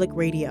Maine Public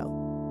Radio.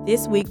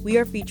 This week, we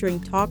are featuring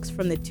talks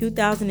from the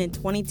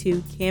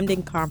 2022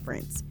 Camden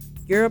Conference,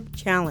 Europe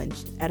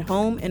Challenged, at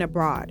home and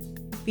abroad.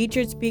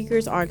 Featured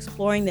speakers are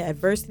exploring the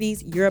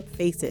adversities Europe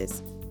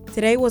faces.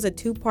 Today was a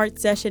 2-part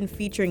session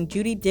featuring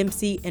Judy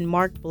Dempsey and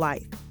Mark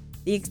Blythe.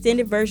 The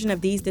extended version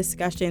of these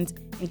discussions,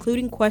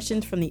 including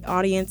questions from the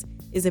audience,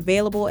 is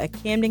available at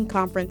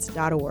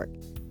camdenconference.org,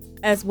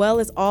 as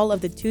well as all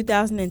of the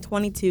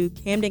 2022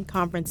 Camden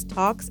Conference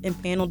talks and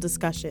panel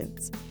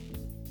discussions.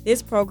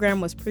 This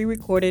program was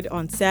pre-recorded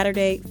on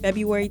Saturday,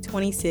 February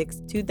 26,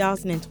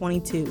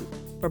 2022,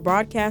 for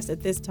broadcast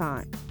at this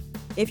time.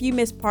 If you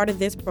missed part of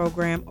this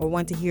program or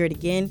want to hear it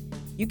again,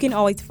 you can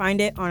always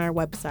find it on our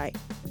website,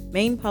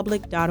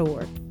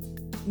 mainepublic.org.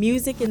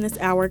 Music in this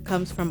hour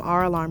comes from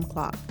Our Alarm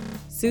Clock.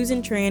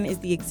 Susan Tran is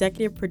the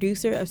executive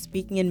producer of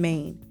Speaking in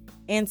Maine,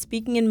 and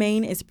Speaking in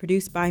Maine is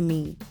produced by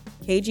me,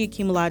 KG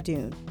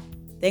Akinmoladun.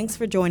 Thanks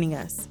for joining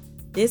us.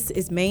 This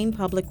is Maine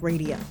Public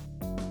Radio.